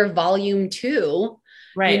 what's your volume 2,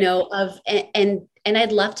 right, and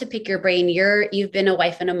I'd love to pick your brain. You've been a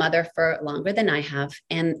wife and a mother for longer than I have.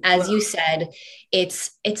 And as you said,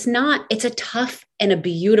 it's a tough and a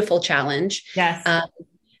beautiful challenge. Yes.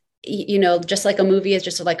 Just like a movie is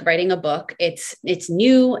just like writing a book, it's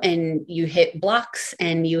new, and you hit blocks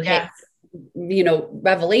and you hit,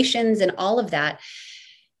 revelations and all of that.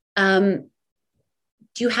 Do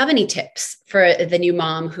you have any tips for the new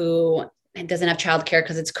mom who doesn't have childcare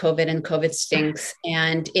because it's COVID and COVID stinks,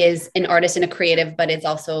 and is an artist and a creative, but is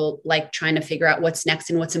also like trying to figure out what's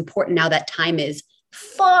next and what's important now that time is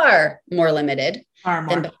far more limited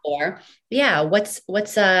than before? Yeah. What's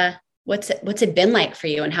it been like for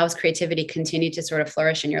you, and how has creativity continued to sort of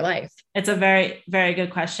flourish in your life? It's a very, very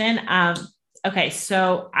good question. okay,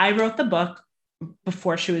 so I wrote the book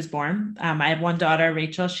before she was born. I have one daughter,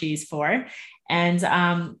 Rachel, she's 4.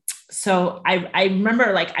 And so I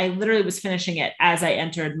remember like I literally was finishing it as I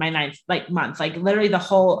entered my 9th month, like literally the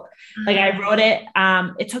whole, like I wrote it.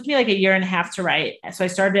 It took me like a year and a half to write. So I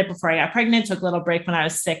started it before I got pregnant, took a little break when I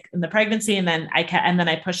was sick in the pregnancy. And then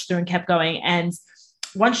I pushed through and kept going. And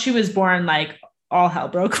once she was born, like all hell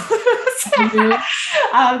broke loose.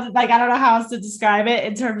 Like, I don't know how else to describe it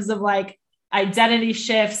in terms of like identity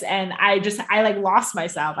shifts. And I like lost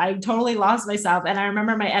myself. I totally lost myself. And I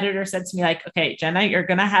remember my editor said to me like, okay, Jenna, you're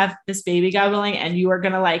going to have this baby, God willing, and you are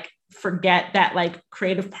going to like forget that like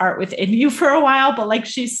creative part within you for a while, but like,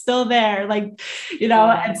 she's still there, like, you know?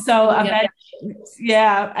 And so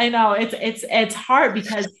yeah, I know it's hard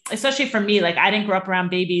because especially for me, like I didn't grow up around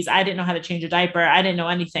babies. I didn't know how to change a diaper. I didn't know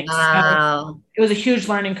anything. Wow. So it was a huge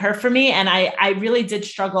learning curve for me. And I really did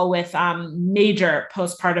struggle with major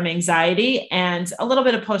postpartum anxiety and a little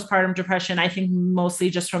bit of postpartum depression. I think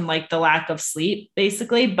mostly just from like the lack of sleep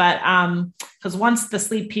basically. But because once the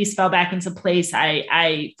sleep piece fell back into place,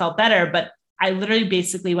 I felt better, but I literally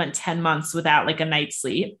basically went 10 months without like a night's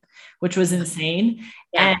sleep, which was insane.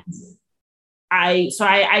 Yeah. And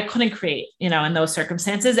I couldn't create, you know, in those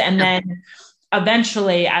circumstances. And then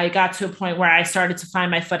eventually I got to a point where I started to find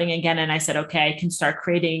my footing again. And I said, okay, I can start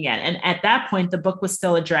creating again. And at that point, the book was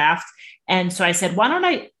still a draft. And so I said, why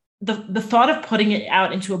don't the thought of putting it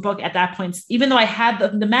out into a book at that point, even though I had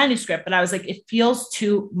the manuscript, but I was like, it feels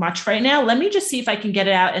too much right now. Let me just see if I can get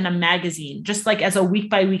it out in a magazine, just like as a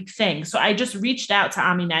week by week thing. So I just reached out to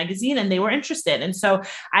Ami Magazine and they were interested. And so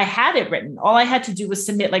I had it written. All I had to do was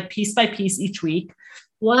submit like piece by piece each week.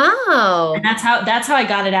 Wow. And that's how I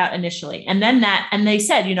got it out initially. And then and they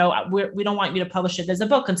said, you know, we don't want you to publish it as a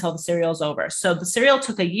book until the serial's over. So the serial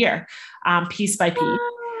took a year, piece by piece. Wow.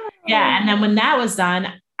 Yeah. And then when that was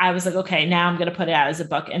done, I was like, okay, now I'm going to put it out as a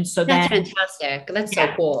book. And so that's fantastic. That's so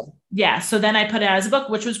cool. Yeah. So then I put it out as a book,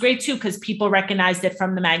 which was great too, because people recognized it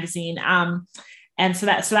from the magazine. And so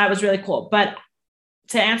that was really cool. But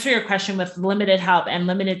to answer your question with limited help and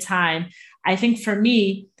limited time, I think for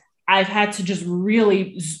me, I've had to just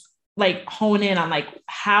really like hone in on like,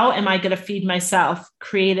 how am I going to feed myself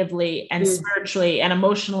creatively and spiritually and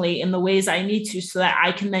emotionally in the ways I need to, so that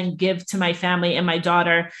I can then give to my family and my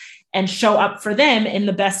daughter and show up for them in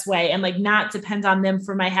the best way and like not depend on them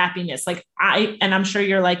for my happiness. Like and I'm sure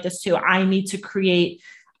you're like this too. I need to create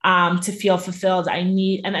to feel fulfilled.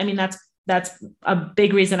 And I mean, that's a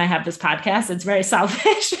big reason I have this podcast. It's very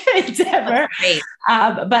selfish endeavor.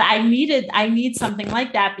 But I need something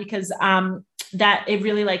like that because that it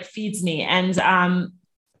really like feeds me. And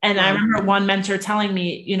I remember one mentor telling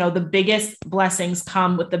me, you know, the biggest blessings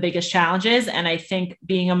come with the biggest challenges. And I think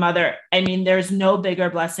being a mother, I mean, there's no bigger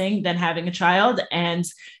blessing than having a child, and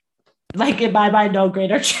like in my mind, no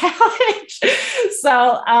greater challenge.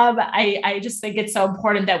 So I just think it's so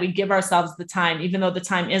important that we give ourselves the time, even though the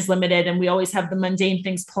time is limited and we always have the mundane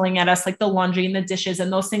things pulling at us, like the laundry and the dishes,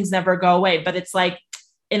 and those things never go away. But it's like,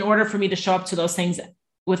 in order for me to show up to those things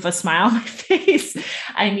with a smile on my face,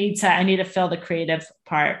 I need to fill the creative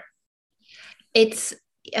part.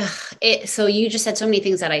 So you just said so many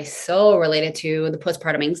things that I so related to: the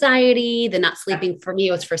postpartum anxiety, the not sleeping. For me,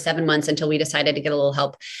 it was for 7 months until we decided to get a little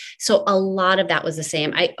help. So a lot of that was the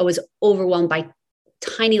same. I was overwhelmed by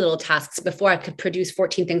tiny little tasks before I could produce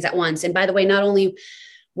 14 things at once. And by the way, not only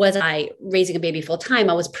was I raising a baby full time,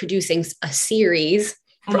 I was producing a series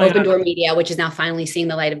for Open Door Media, which is now finally seeing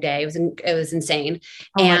the light of day. It was insane.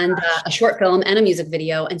 And a short film and a music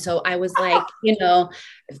video. And so I was like, you know,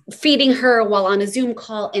 feeding her while on a Zoom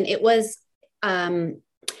call. And it was,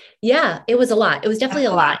 it was a lot. It was definitely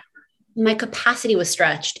a lot. My capacity was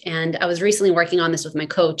stretched. And I was recently working on this with my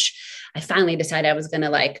coach. I finally decided I was going to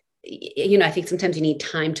like, you know, I think sometimes you need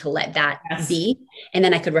time to let that be. And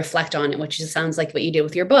then I could reflect on it, which just sounds like what you did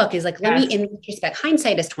with your book is like, let me, in retrospect,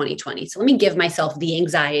 hindsight is 2020. So let me give myself the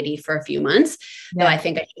anxiety for a few months. Though I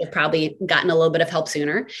think I should have probably gotten a little bit of help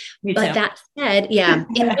sooner. But that said,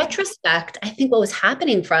 in retrospect, I think what was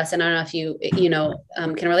happening for us, and I don't know if you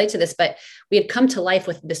can relate to this, but we had come to life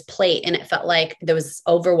with this plate and it felt like there was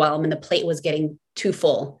overwhelm and the plate was getting too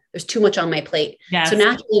full. There's too much on my plate. Yes. So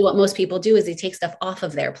naturally what most people do is they take stuff off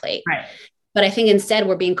of their plate. Right. But I think instead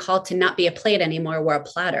we're being called to not be a plate anymore. We're a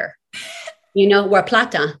platter. You know, we're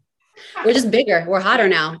plata. We're just bigger. We're hotter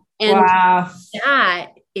now. And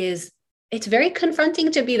it's very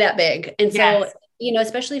confronting to be that big. And so, you know,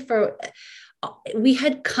 especially we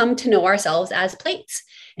had come to know ourselves as plates.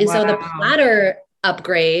 And so the platter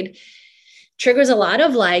upgrade triggers a lot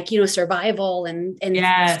of like, you know, survival and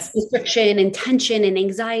restriction and tension and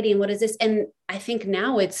anxiety. And what is this? And I think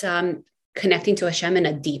now it's, connecting to Hashem in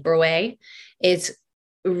a deeper way. It's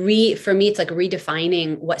for me, it's like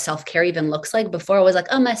redefining what self-care even looks like. Before it was like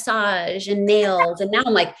a massage and nails. And now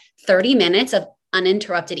I'm like 30 minutes of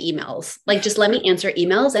uninterrupted emails. Like, just let me answer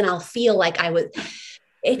emails and I'll feel like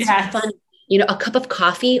it's fun. You know, a cup of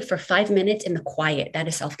coffee for 5 minutes in the quiet. That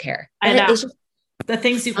is self-care. I know. The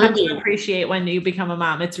things you come to appreciate when you become a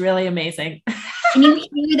mom. It's really amazing. And you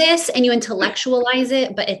hear this and you intellectualize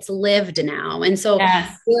it, but it's lived now. And so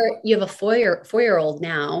you have a four-year-old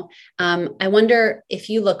now. I wonder if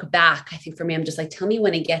you look back, I think for me, I'm just like, tell me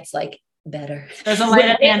when it gets like better. There's a light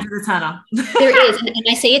at the end of the tunnel. There is. And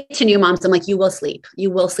I say it to new moms. I'm like, you will sleep.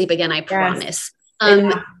 You will sleep again. I promise.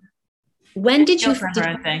 When did you?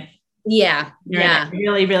 Yeah. It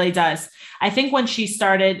really, really does. I think when she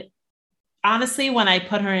started, honestly, when I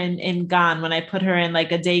put her in GON, when I put her in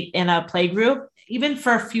like a date in a play group, even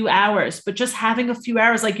for a few hours, but just having a few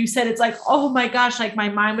hours, like you said, it's like, oh my gosh, like my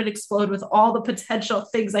mind would explode with all the potential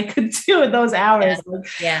things I could do in those hours.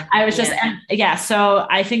 I was just, so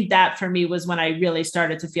I think that for me was when I really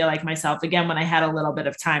started to feel like myself again, when I had a little bit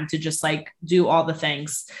of time to just like do all the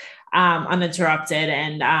things uninterrupted.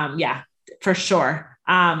 And for sure.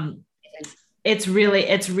 It's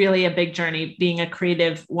really a big journey being a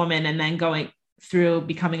creative woman and then going through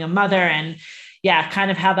becoming a mother and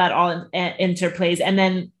kind of how that all interplays. And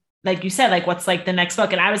then, like you said, like what's like the next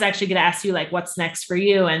book. And I was actually going to ask you like, what's next for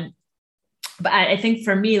you? But I think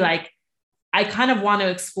for me, like, I kind of want to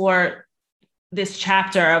explore this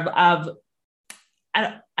chapter of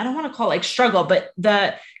I don't want to call it like struggle, but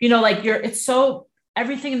it's so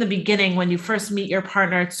everything in the beginning, when you first meet your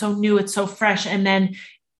partner, it's so new, it's so fresh. And then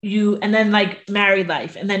like married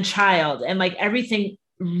life and then child and like everything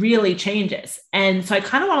really changes. And so I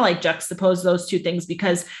kind of want to like juxtapose those two things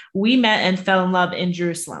because we met and fell in love in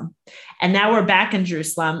Jerusalem. And now we're back in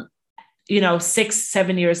Jerusalem,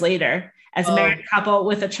 6-7 years later as a married couple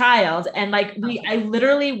with a child. And like, I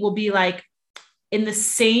literally will be like in the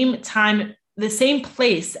same time, the same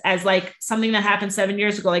place as like something that happened 7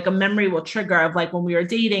 years ago, like a memory will trigger of like when we were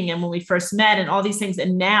dating and when we first met and all these things.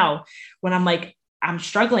 And now when I'm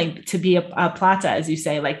struggling to be a plata, as you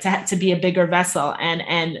say, like to be a bigger vessel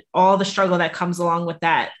and all the struggle that comes along with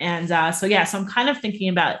that. And so I'm kind of thinking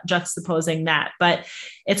about juxtaposing that, but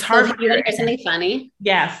it's hard. So you want to hear something funny?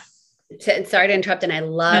 Yeah. Sorry to interrupt. And I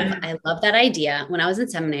love that idea. When I was in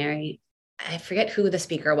seminary, I forget who the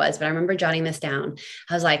speaker was, but I remember jotting this down.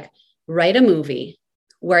 I was like, write a movie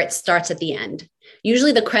where it starts at the end.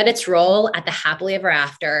 Usually the credits roll at the happily ever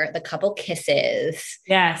after, the couple kisses.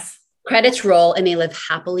 Yes. Credits roll and they live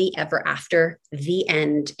happily ever after, the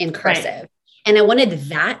end in cursive. Right. And I wanted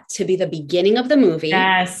that to be the beginning of the movie.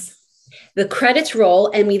 Yes. The credits roll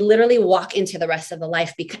and we literally walk into the rest of the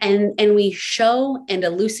life and we show and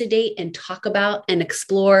elucidate and talk about and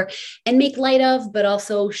explore and make light of, but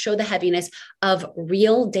also show the heaviness of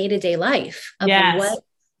real day-to-day life of what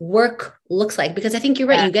work looks like. Because I think you're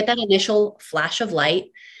right. Yes. You get that initial flash of light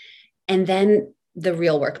and then the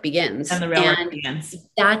real work begins.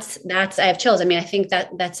 That's, I have chills. I mean, I think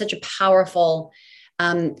that's such a powerful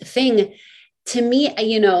thing to me,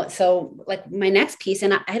 so like my next piece,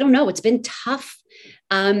 and I don't know, it's been tough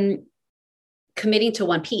committing to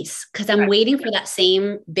one piece because I'm waiting for that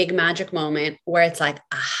same big magic moment where it's like,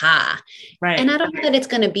 aha. Right. And I don't know that it's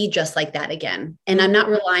going to be just like that again. And I'm not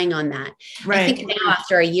relying on that. Right. I think now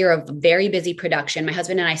after a year of very busy production, my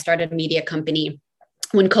husband and I started a media company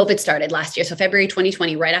when COVID started last year. So February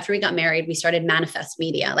 2020, right after we got married, we started Manifest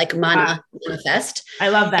Media, like Manifest. I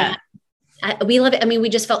love that. We love it. I mean, we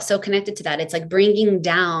just felt so connected to that. It's like bringing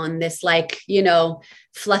down this like,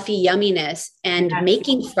 fluffy yumminess and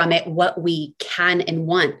making from it what we can and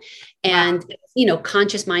want. And,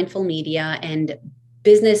 conscious mindful media and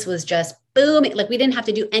business was just boom. Like we didn't have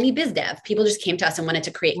to do any biz dev. People just came to us and wanted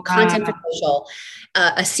to create content for social,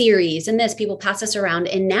 a series and this, people pass us around.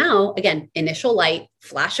 And now again, initial light,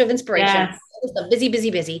 flash of inspiration,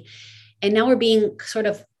 busy. And now we're being sort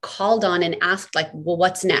of called on and asked like, well,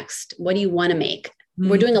 what's next? What do you want to make? Mm-hmm.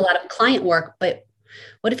 We're doing a lot of client work, but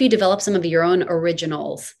what if you develop some of your own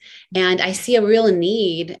originals? And I see a real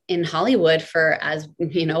need in Hollywood for, as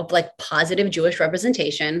like positive Jewish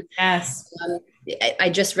representation. Yes. I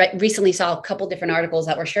just recently saw a couple different articles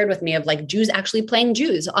that were shared with me of like Jews actually playing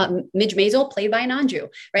Jews. Midge Maisel played by a non-Jew,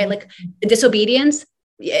 right? Like Disobedience,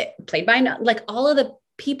 played by like all of the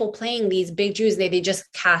people playing these big Jews. They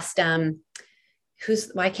just cast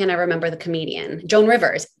why can't I remember the comedian? Joan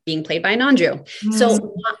Rivers being played by a non-Jew. Mm-hmm.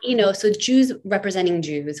 So, so Jews representing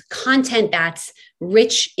Jews, content that's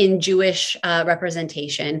rich in Jewish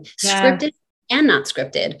representation, scripted and not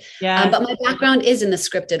scripted. Yeah. But my background is in the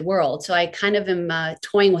scripted world. So I kind of am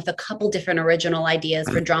toying with a couple different original ideas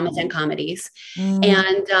for dramas and comedies,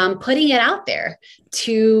 and putting it out there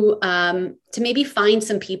to maybe find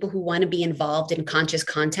some people who want to be involved in conscious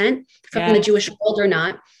content from the Jewish world or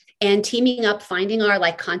not, and teaming up, finding our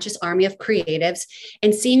like conscious army of creatives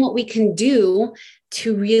and seeing what we can do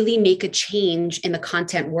to really make a change in the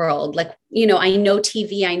content world. Like, you know, I know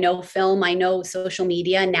TV, I know film, I know social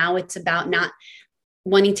media. Now it's about not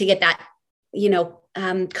wanting to get that, you know,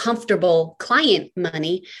 comfortable client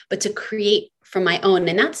money, but to create from my own.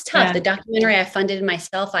 And that's tough. Yeah. The documentary I funded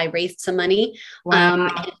myself, I raised some money. Wow. And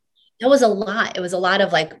that was a lot. It was a lot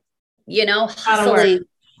of like, you know, hustling.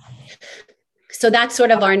 So that's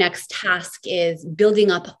sort of our next task, is building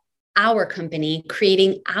up our company,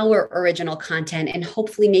 creating our original content, and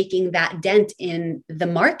hopefully making that dent in the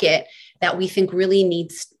market that we think really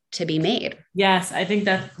needs to be made. Yes. I think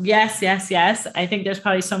that, yes. I think there's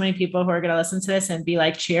probably so many people who are going to listen to this and be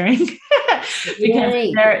like cheering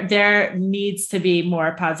because there needs to be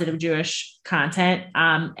more positive Jewish content,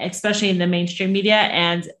 especially in the mainstream media.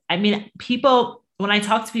 And I mean, when I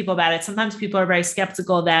talk to people about it, sometimes people are very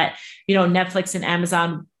skeptical that, you know, Netflix and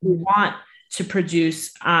Amazon want to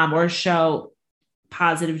produce or show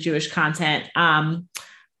positive Jewish content.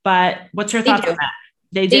 But what's your thoughts on that?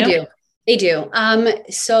 They do.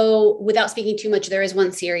 So without speaking too much, there is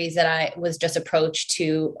one series that I was just approached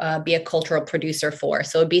to be a cultural producer for.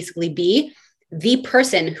 So basically be the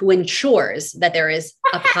person who ensures that there is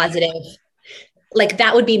a positive, like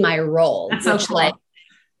that would be my role. That's so cool. Like,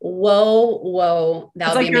 whoa.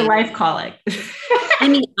 That's like your life calling. I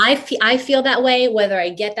mean, I feel that way, whether I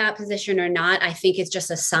get that position or not. I think it's just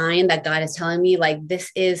a sign that God is telling me, like,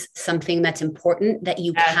 this is something that's important that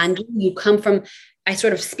you can do. You come from, I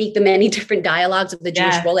sort of speak the many different dialogues of the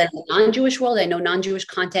Jewish world and the non-Jewish world. I know non-Jewish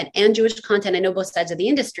content and Jewish content. I know both sides of the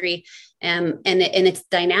industry, and it's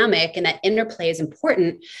dynamic, and that interplay is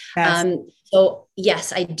important. Yes. So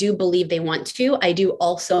yes, I do believe they want to. I do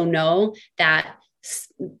also know that,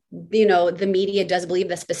 you know, the media does believe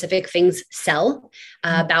that specific things sell.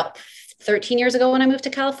 About 13 years ago, when I moved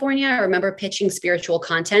to California, I remember pitching spiritual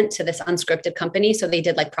content to this unscripted company. So they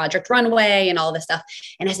did like Project Runway and all this stuff.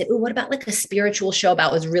 And I said, "Ooh, what about like a spiritual show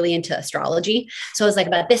about," was really into astrology. So I was like,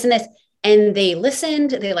 about this and this. And they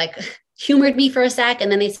listened, they like humored me for a sec.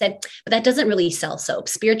 And then they said, "But that doesn't really sell soap.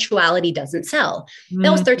 Spirituality doesn't sell."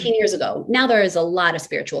 That was 13 years ago. Now there is a lot of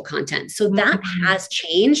spiritual content. So that has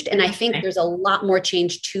changed. And I think there's a lot more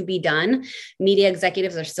change to be done. Media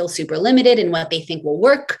executives are still super limited in what they think will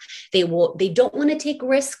work. They don't want to take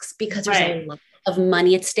risks because there's a lot of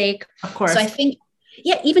money at stake. Of course. So I think,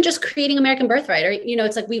 even just creating American Birthright, or, you know,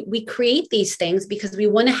 it's like we create these things because we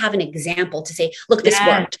want to have an example to say, look, this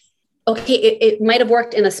worked. Okay, it might have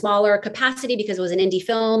worked in a smaller capacity because it was an indie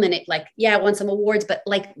film and it won some awards, but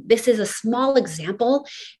like, this is a small example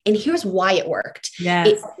and here's why it worked.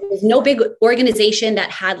 It was no big organization that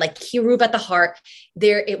had like Kiruv at the heart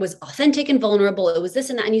there. It was authentic and vulnerable. It was this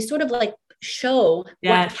and that. And you sort of like show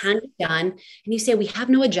what can be done. And you say, we have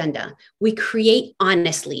no agenda. We create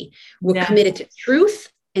honestly. We're committed to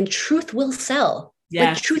truth, and truth will sell.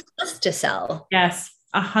 Like, truth has to sell. Yes.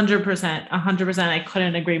 100%. I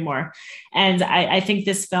couldn't agree more. And I think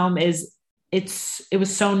this film it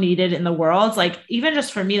was so needed in the world. Like, even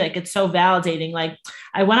just for me, like, it's so validating. Like,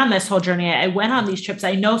 I went on this whole journey. I went on these trips.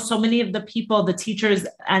 I know so many of the people, the teachers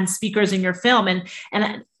and speakers in your film. And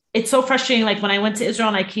it's so frustrating. Like, when I went to Israel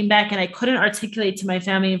and I came back and I couldn't articulate to my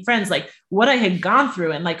family and friends, like, what I had gone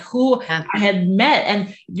through and like who I had met.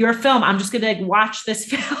 And your film, I'm just going to like watch this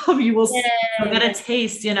film. You will get a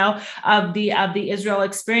taste, you know, of the Israel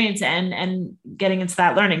experience and getting into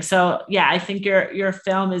that learning. So yeah, I think your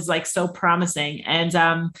film is like so promising.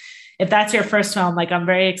 And, if that's your first film, like, I'm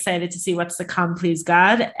very excited to see what's to come, please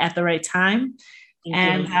God, at the right time.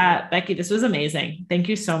 And Becky, this was amazing. Thank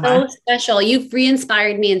you so much. So special. You've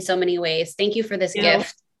re-inspired me in so many ways. Thank you for this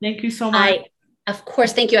gift. Thank you so much. Of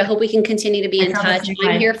course. Thank you. I hope we can continue to be in touch.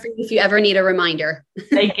 I'm here for you if you ever need a reminder.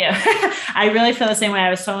 Thank you. I really feel the same way. I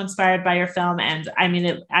was so inspired by your film. And I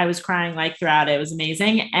mean, I was crying like throughout it. It was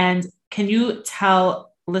amazing. And can you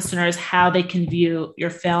tell listeners how they can view your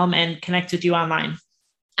film and connect with you online?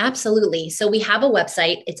 Absolutely. So we have a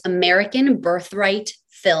website. It's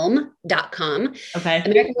AmericanBirthrightFilm.com. Okay.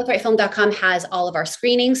 AmericanBirthrightFilm.com has all of our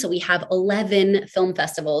screenings. So we have 11 film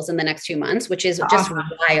festivals in the next 2 months, which is just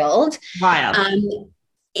wild.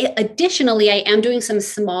 additionally, I am doing some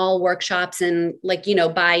small workshops and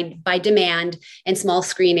by demand and small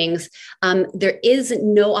screenings. There is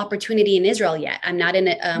no opportunity in Israel yet. I'm not in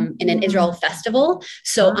an Israel festival.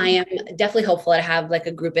 So I am definitely hopeful to have like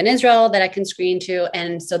a group in Israel that I can screen to.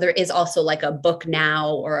 And so there is also like a book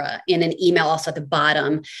now or in an email also at the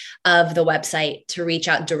bottom of the website to reach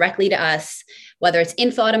out directly to us, whether it's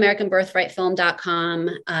info@AmericanBirthRightFilm.com.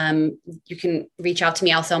 You can reach out to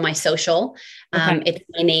me also on my social. It's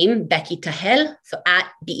my name, Becky Tahel. So at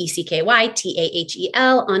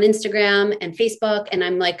BECKYTAHEL on Instagram and Facebook. And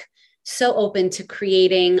I'm like so open to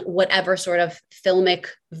creating whatever sort of filmic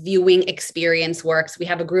viewing experience works. We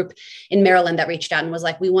have a group in Maryland that reached out and was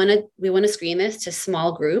like, we want to screen this to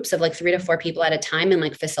small groups of like 3 to 4 people at a time and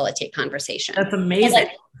like facilitate conversation. That's amazing.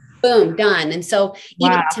 Boom, done. And so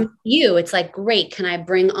even to you, it's like, great. Can I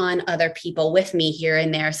bring on other people with me here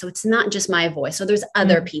and there? So it's not just my voice. So there's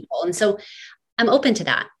other people. And so I'm open to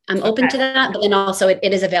that. But then also it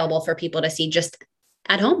is available for people to see just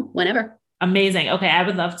at home, whenever. Amazing. Okay. I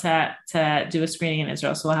would love to do a screening in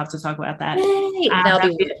Israel. So we'll have to talk about that. That'll be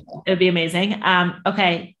wonderful. It'd be amazing.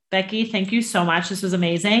 Okay. Becky, thank you so much. This was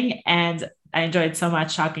amazing. And I enjoyed so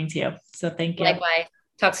much talking to you. So thank you. Likewise.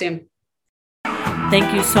 Talk soon.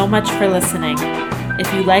 Thank you so much for listening.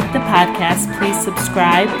 If you like the podcast, please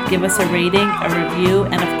subscribe, give us a rating, a review,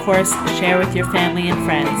 and of course, share with your family and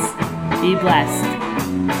friends. Be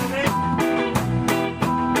blessed.